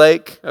ugly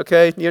lake,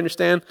 okay? You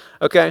understand?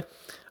 Okay?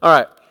 All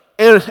right.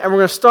 And we're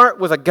going to start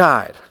with a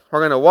guide. We're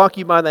going to walk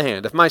you by the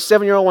hand. If my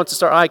 7-year-old wants to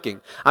start hiking,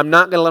 I'm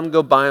not going to let him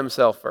go by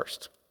himself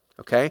first.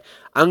 Okay?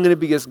 I'm going to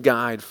be his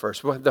guide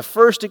first. The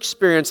first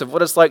experience of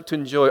what it's like to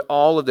enjoy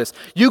all of this.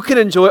 You can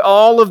enjoy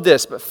all of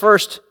this, but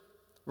first,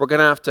 we're going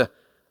to have to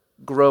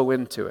grow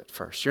into it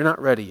first. You're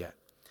not ready yet.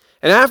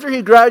 And after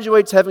he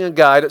graduates having a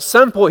guide, at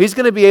some point, he's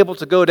going to be able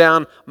to go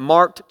down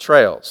marked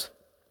trails.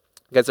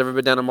 You guys ever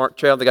been down a marked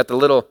trail? They got the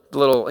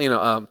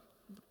little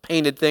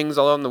painted things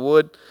all on the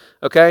wood.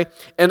 Okay?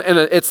 And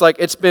it's like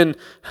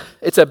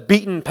it's a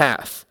beaten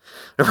path,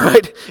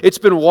 right? It's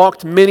been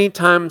walked many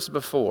times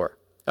before.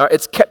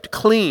 It's kept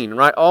clean,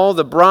 right? All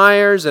the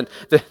briars and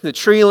the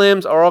tree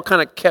limbs are all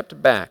kind of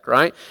kept back,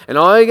 right? And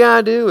all you got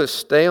to do is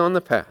stay on the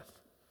path.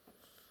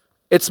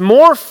 It's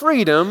more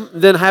freedom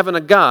than having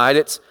a guide.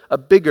 It's a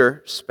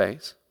bigger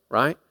space,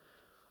 right?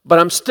 But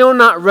I'm still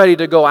not ready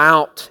to go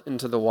out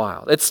into the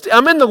wild.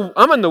 I'm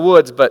in the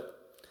woods, but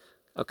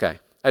okay,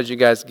 as you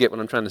guys get what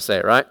I'm trying to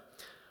say, right?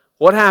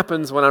 What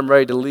happens when I'm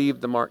ready to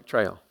leave the marked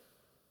trail?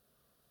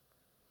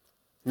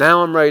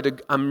 Now I'm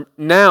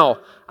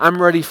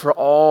ready for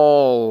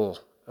all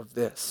of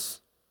this,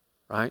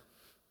 right?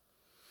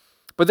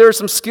 But there are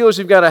some skills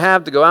you've got to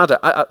have to go out there.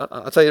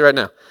 I'll tell you right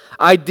now.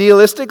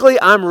 Idealistically,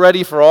 I'm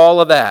ready for all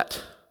of that.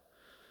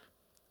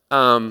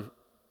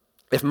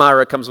 If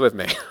Myra comes with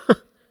me.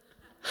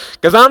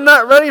 Because I'm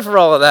not ready for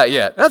all of that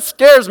yet. That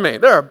scares me.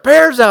 There are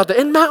bears out there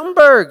in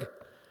Mountainburg,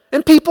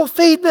 and people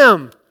feed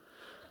them.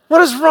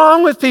 What is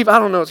wrong with people? I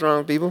don't know what's wrong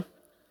with people.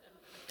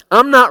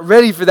 I'm not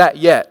ready for that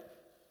yet.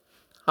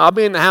 I'll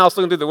be in the house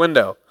looking through the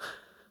window.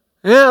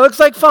 Yeah, it looks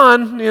like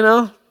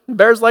fun,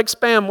 Bears like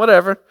spam,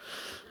 whatever.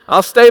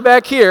 I'll stay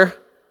back here.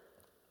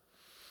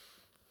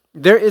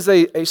 There is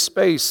a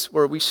space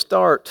where we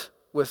start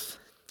with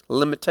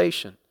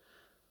limitation,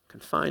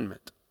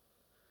 confinement.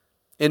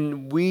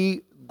 And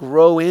we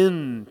grow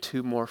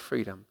into more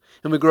freedom.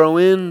 And we grow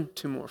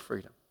into more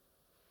freedom.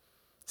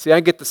 See, I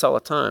get this all the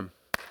time.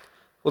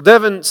 Well,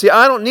 Devin,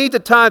 I don't need to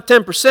tithe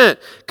 10%.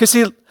 Because,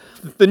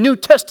 the New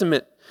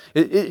Testament,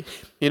 it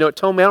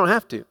told me I don't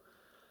have to.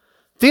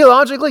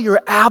 Theologically,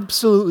 you're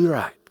absolutely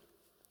right.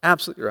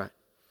 Absolutely right.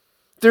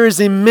 There is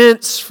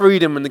immense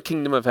freedom in the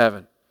kingdom of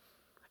heaven.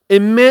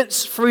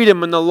 Immense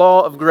freedom in the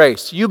law of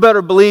grace. You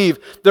better believe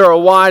there are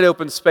wide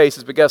open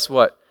spaces, but guess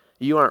what?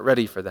 You aren't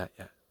ready for that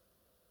yet.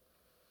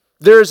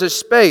 There is a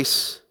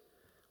space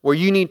where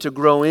you need to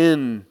grow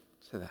into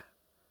that.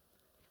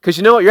 Because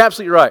you know what? You're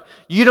absolutely right.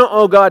 You don't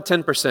owe God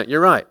 10%.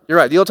 You're right. You're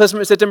right. The Old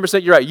Testament said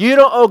 10%. You're right. You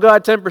don't owe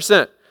God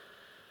 10%.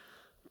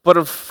 But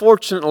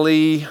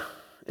unfortunately,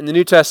 in the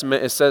New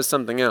Testament, it says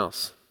something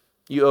else.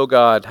 You owe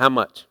God how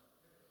much?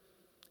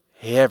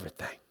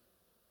 Everything.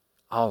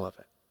 All of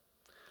it.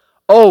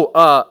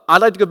 Oh,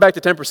 I'd like to go back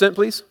to 10%,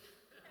 please.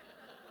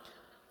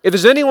 If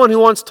there's anyone who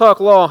wants to talk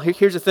law,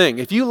 here's the thing.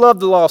 If you love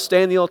the law,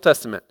 stay in the Old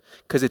Testament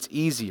because it's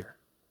easier.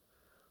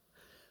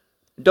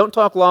 Don't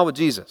talk law with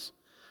Jesus.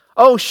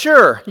 Oh,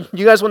 sure.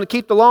 You guys want to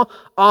keep the law?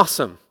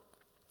 Awesome.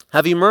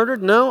 Have you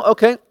murdered? No?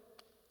 Okay.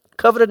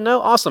 Coveted?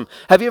 No? Awesome.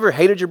 Have you ever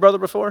hated your brother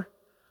before?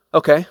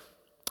 Okay.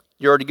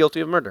 You're already guilty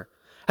of murder.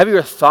 Have you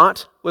ever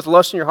thought with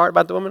lust in your heart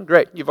about the woman?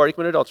 Great. You've already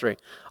committed adultery.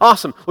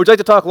 Awesome. Would you like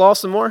to talk law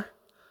some more?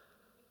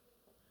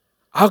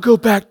 I'll go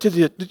back to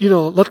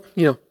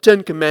the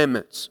 10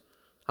 Commandments.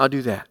 I'll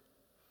do that.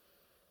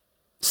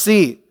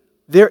 See,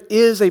 there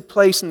is a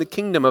place in the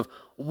kingdom of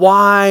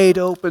wide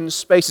open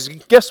spaces.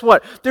 Guess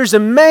what? There's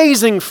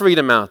amazing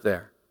freedom out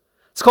there.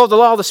 It's called the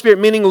law of the Spirit,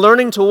 meaning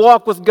learning to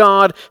walk with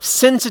God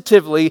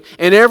sensitively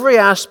in every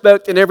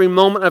aspect, in every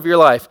moment of your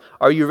life.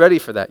 Are you ready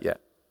for that yet?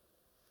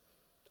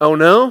 Oh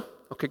no?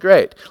 Okay,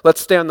 great.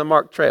 Let's stay on the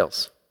marked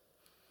trails.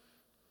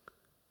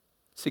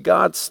 See,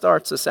 God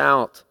starts us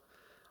out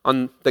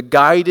on the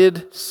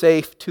guided,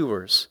 safe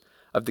tours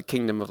of the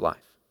kingdom of life.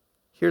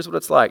 Here's what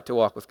it's like to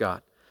walk with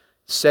God.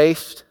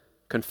 Safe,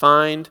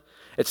 confined.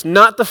 It's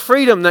not the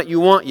freedom that you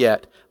want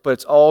yet, but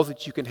it's all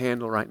that you can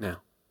handle right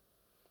now.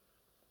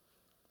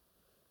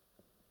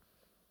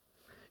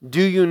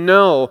 Do you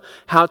know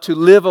how to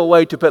live a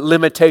way to put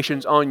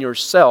limitations on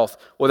yourself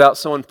without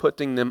someone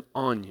putting them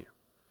on you?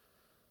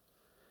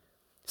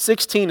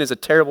 16 is a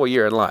terrible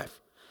year in life.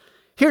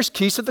 Here's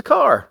keys to the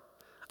car.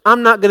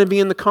 I'm not going to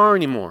be in the car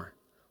anymore.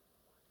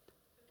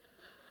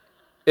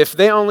 If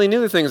they only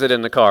knew the things I did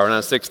in the car when I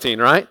was 16,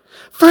 right?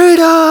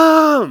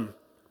 Freedom!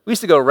 We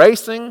used to go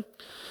racing.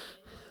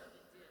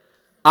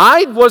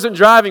 I wasn't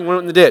driving when I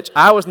went in the ditch.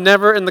 I was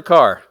never in the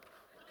car.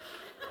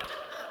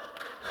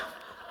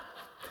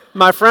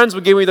 My friends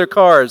would give me their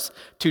cars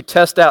to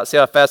test out, see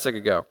how fast I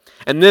could go.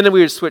 And then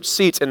we would switch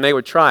seats and they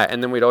would try it,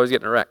 and then we'd always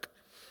get in a wreck.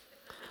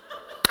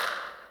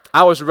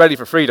 I was ready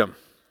for freedom.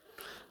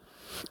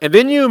 And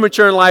then you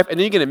mature in life, and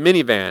then you get a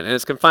minivan, and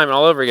it's confinement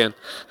all over again.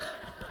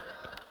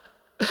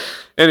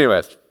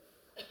 Anyways,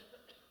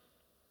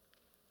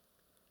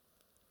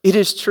 it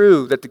is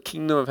true that the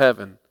kingdom of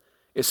heaven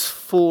is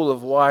full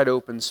of wide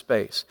open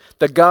space.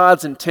 That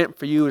God's intent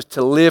for you is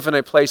to live in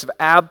a place of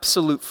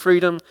absolute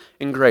freedom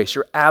and grace.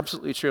 You're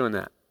absolutely true in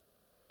that.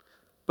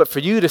 But for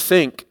you to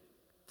think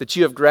that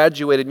you have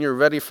graduated and you're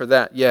ready for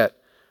that yet,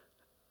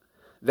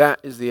 that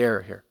is the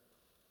error here.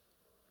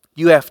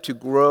 You have to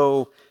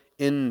grow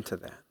into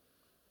that.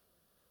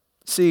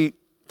 See,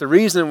 the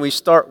reason we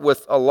start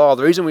with a law,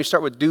 the reason we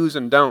start with do's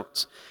and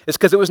don'ts, is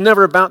because it was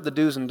never about the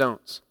do's and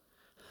don'ts.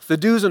 The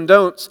do's and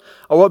don'ts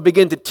are what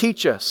begin to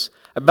teach us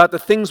about the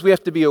things we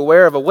have to be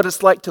aware of what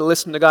it's like to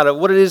listen to God, of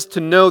what it is to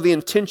know the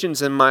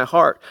intentions in my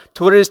heart,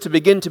 to what it is to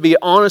begin to be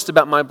honest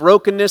about my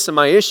brokenness and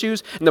my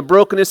issues and the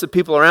brokenness of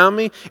people around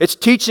me. It's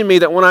teaching me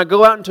that when I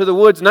go out into the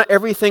woods, not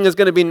everything is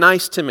going to be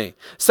nice to me.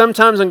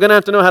 Sometimes I'm going to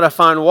have to know how to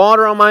find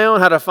water on my own,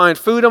 how to find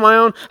food on my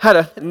own, how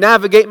to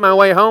navigate my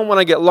way home when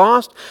I get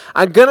lost.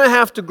 I'm going to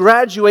have to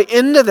graduate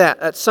into that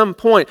at some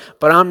point,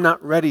 but I'm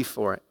not ready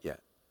for it yet.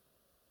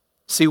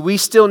 See, we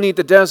still need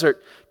the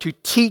desert to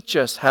teach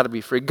us how to be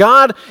free.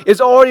 God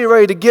is already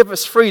ready to give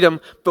us freedom,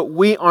 but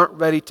we aren't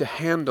ready to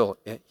handle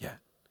it yet.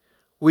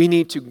 We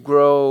need to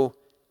grow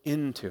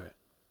into it.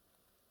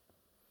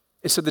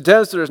 And so the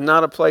desert is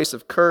not a place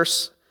of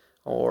curse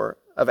or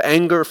of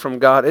anger from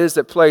God. It is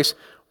that place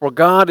where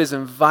God is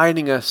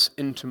inviting us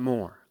into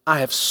more. I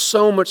have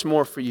so much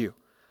more for you.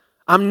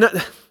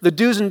 The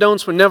do's and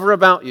don'ts were never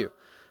about you.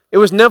 It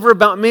was never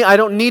about me. I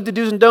don't need the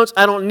do's and don'ts.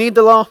 I don't need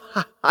the law.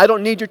 I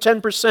don't need your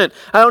 10%.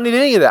 I don't need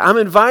any of that. I'm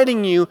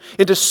inviting you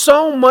into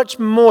so much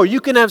more. You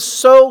can have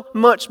so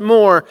much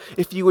more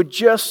if you would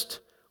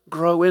just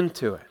grow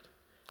into it.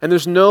 And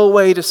there's no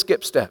way to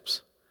skip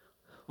steps.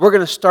 We're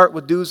going to start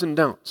with do's and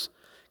don'ts.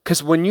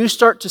 Because when you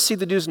start to see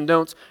the do's and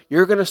don'ts,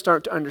 you're going to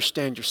start to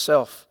understand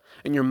yourself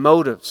and your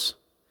motives,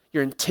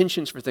 your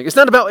intentions for things. It's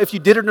not about if you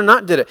did it or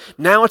not did it.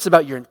 Now it's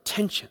about your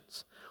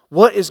intentions.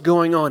 What is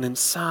going on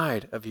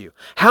inside of you?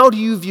 How do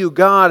you view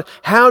God?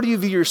 How do you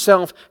view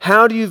yourself?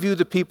 How do you view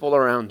the people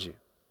around you?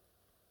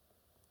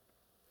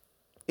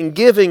 And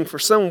giving, for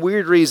some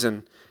weird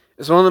reason,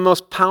 is one of the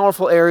most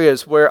powerful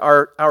areas where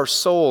our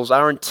souls,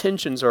 our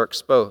intentions are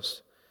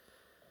exposed.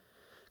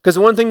 Because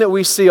the one thing that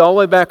we see all the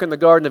way back in the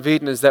Garden of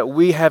Eden is that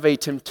we have a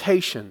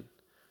temptation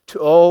to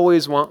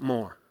always want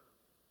more.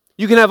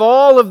 You can have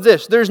all of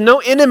this. There's no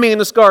enemy in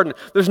this garden.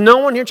 There's no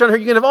one here trying to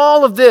hurt you. You can have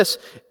all of this,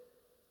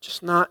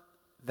 just not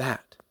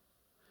that.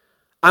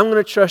 I'm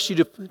going to trust you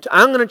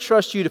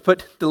to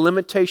put the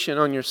limitation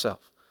on yourself.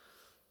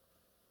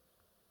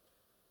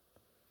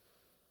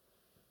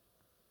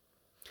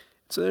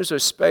 So there's a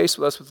space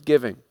with us with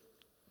giving,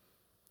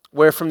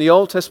 where from the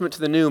Old Testament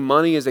to the New,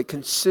 money is a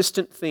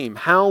consistent theme.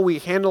 How we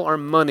handle our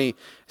money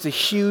is a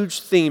huge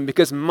theme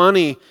because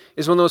money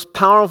is one of the most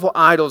powerful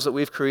idols that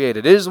we've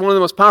created. It is one of the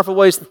most powerful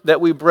ways that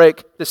we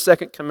break the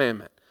second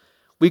commandment.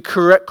 We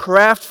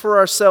craft for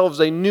ourselves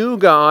a new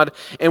God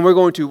and we're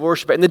going to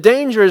worship it. And the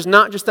danger is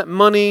not just that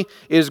money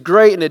is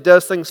great and it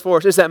does things for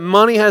us. It's that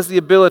money has the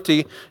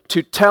ability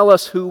to tell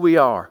us who we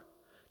are,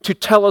 to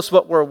tell us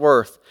what we're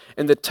worth,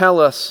 and to tell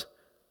us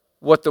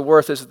what the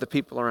worth is of the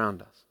people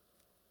around us.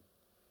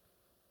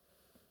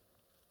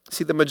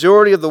 See, the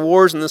majority of the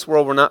wars in this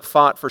world were not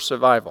fought for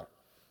survival.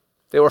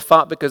 They were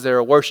fought because they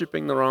were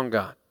worshiping the wrong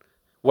God.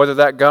 Whether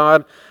that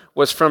God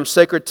was from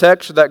sacred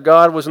text or that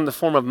God was in the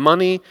form of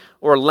money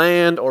or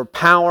land or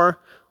power,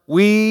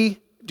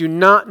 we do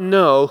not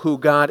know who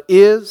God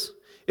is.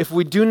 If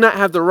we do not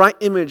have the right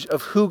image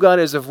of who God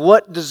is, of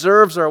what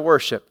deserves our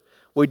worship,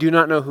 we do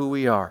not know who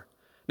we are.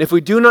 And if we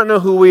do not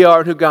know who we are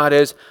and who God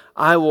is,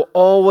 I will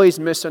always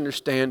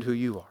misunderstand who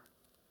you are.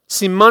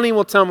 See, money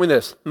will tell me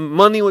this.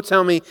 Money will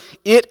tell me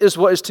it is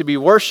what is to be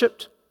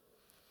worshipped,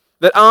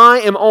 that I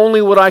am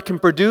only what I can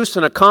produce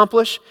and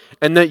accomplish,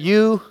 and that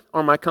you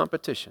are my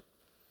competition.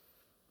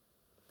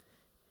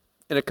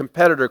 And a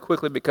competitor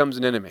quickly becomes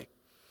an enemy.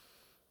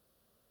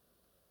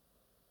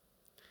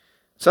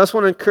 So I just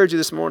want to encourage you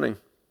this morning.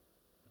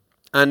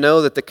 I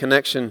know that the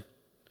connection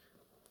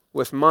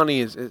with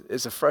money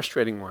is a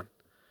frustrating one.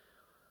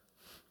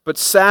 But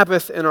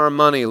Sabbath in our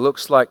money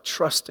looks like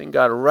trusting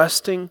God,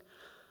 resting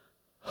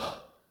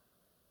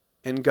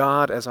in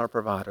God as our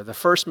provider. The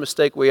first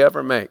mistake we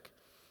ever make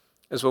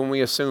is when we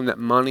assume that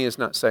money is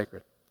not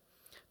sacred.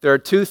 There are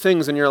two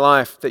things in your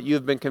life that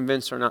you've been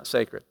convinced are not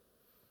sacred: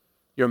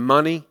 your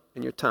money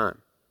and your time.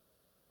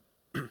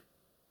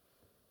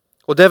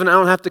 Well, Devin, I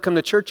don't have to come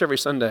to church every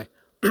Sunday.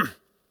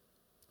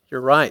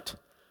 You're right,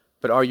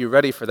 but are you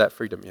ready for that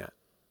freedom yet?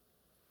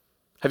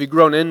 Have you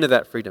grown into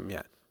that freedom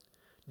yet?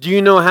 Do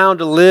you know how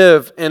to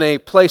live in a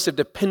place of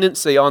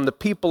dependency on the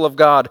people of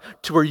God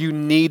to where you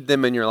need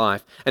them in your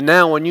life? And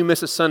now when you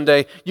miss a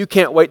Sunday, you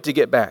can't wait to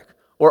get back.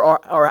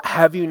 Or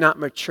have you not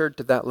matured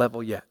to that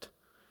level yet?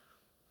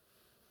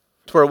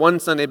 To where one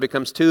Sunday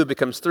becomes two,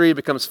 becomes three,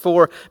 becomes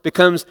four,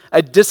 becomes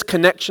a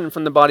disconnection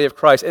from the body of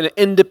Christ, and an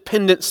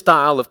independent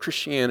style of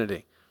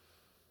Christianity.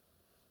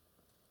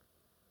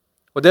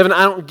 Well, Devin,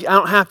 I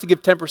don't have to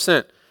give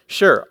 10%.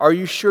 Sure. Are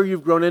you sure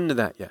you've grown into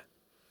that yet?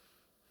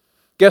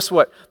 Guess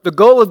what? The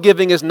goal of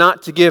giving is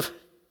not to give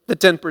the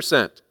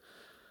 10%.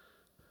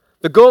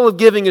 The goal of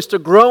giving is to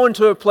grow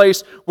into a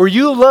place where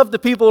you love the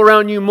people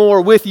around you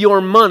more with your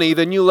money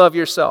than you love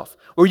yourself.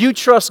 Where you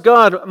trust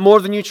God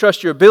more than you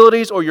trust your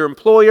abilities or your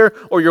employer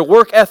or your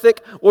work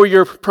ethic or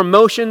your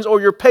promotions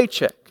or your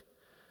paycheck.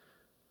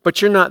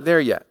 But you're not there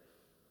yet.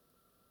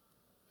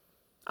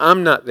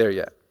 I'm not there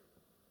yet.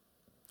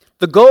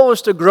 The goal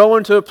is to grow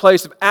into a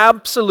place of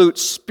absolute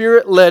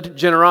Spirit-led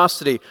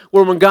generosity,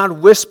 where when God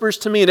whispers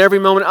to me in every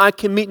moment, I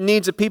can meet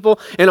needs of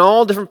people in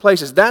all different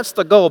places. That's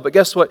the goal, but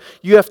guess what?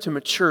 You have to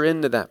mature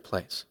into that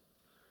place.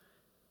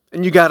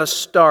 And you got to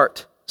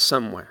start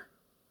somewhere.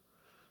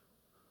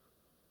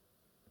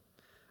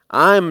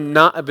 I'm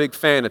not a big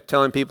fan of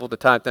telling people to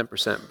tithe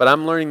 10%, but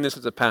I'm learning this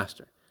as a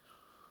pastor,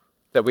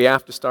 that we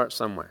have to start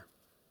somewhere.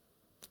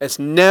 It's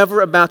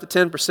never about the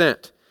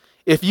 10%.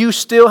 If you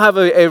still have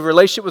a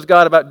relationship with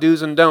God about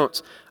do's and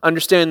don'ts,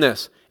 understand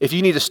this. If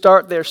you need to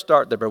start there,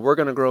 but we're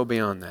going to grow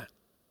beyond that.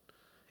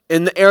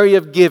 In the area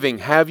of giving,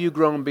 have you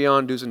grown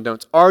beyond do's and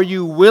don'ts? Are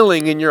you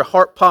willing in your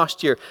heart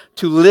posture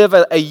to live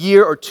a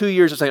year or 2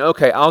 years of saying,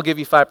 okay, I'll give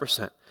you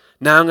 5%.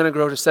 Now I'm going to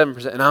grow to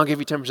 7%, and I'll give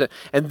you 10%.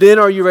 And then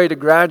are you ready to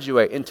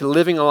graduate into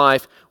living a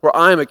life where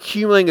I'm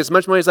accumulating as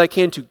much money as I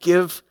can to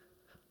give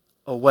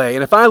away?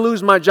 And if I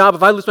lose my job,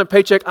 if I lose my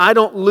paycheck, I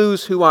don't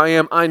lose who I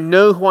am. I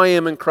know who I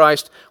am in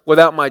Christ.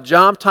 Without my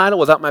job title,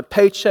 without my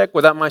paycheck,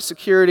 without my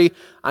security,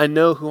 I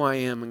know who I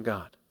am in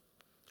God.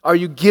 Are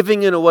you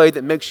giving in a way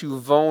that makes you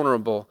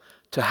vulnerable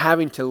to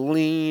having to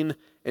lean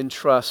and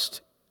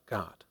trust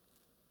God?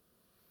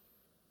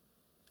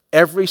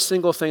 Every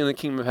single thing in the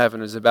kingdom of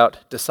heaven is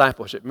about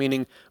discipleship,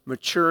 meaning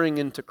maturing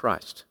into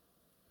Christ.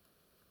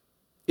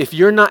 If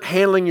you're not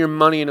handling your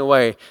money in a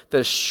way that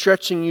is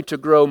stretching you to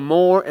grow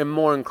more and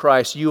more in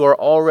Christ, you are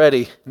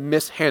already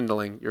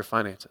mishandling your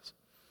finances.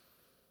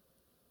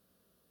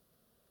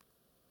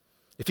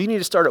 If you need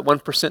to start at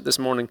 1% this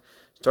morning,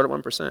 start at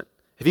 1%.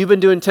 If you've been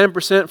doing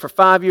 10% for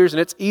 5 years and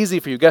it's easy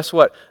for you, guess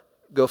what?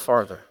 Go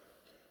farther.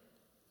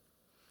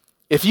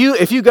 If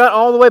you got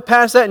all the way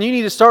past that and you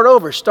need to start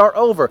over, start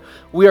over.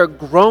 We are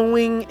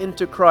growing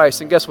into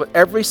Christ. And guess what?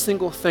 Every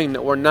single thing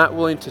that we're not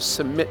willing to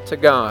submit to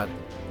God,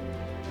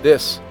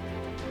 this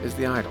is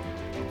the idol.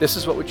 This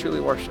is what we truly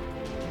worship.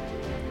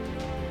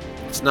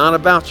 It's not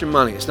about your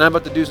money. It's not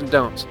about the do's and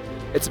don'ts.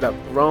 It's about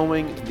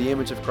growing into the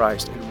image of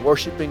Christ and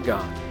worshiping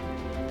God,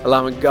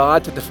 allowing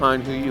God to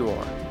define who you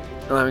are,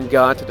 allowing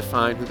God to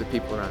define who the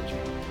people around you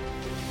are.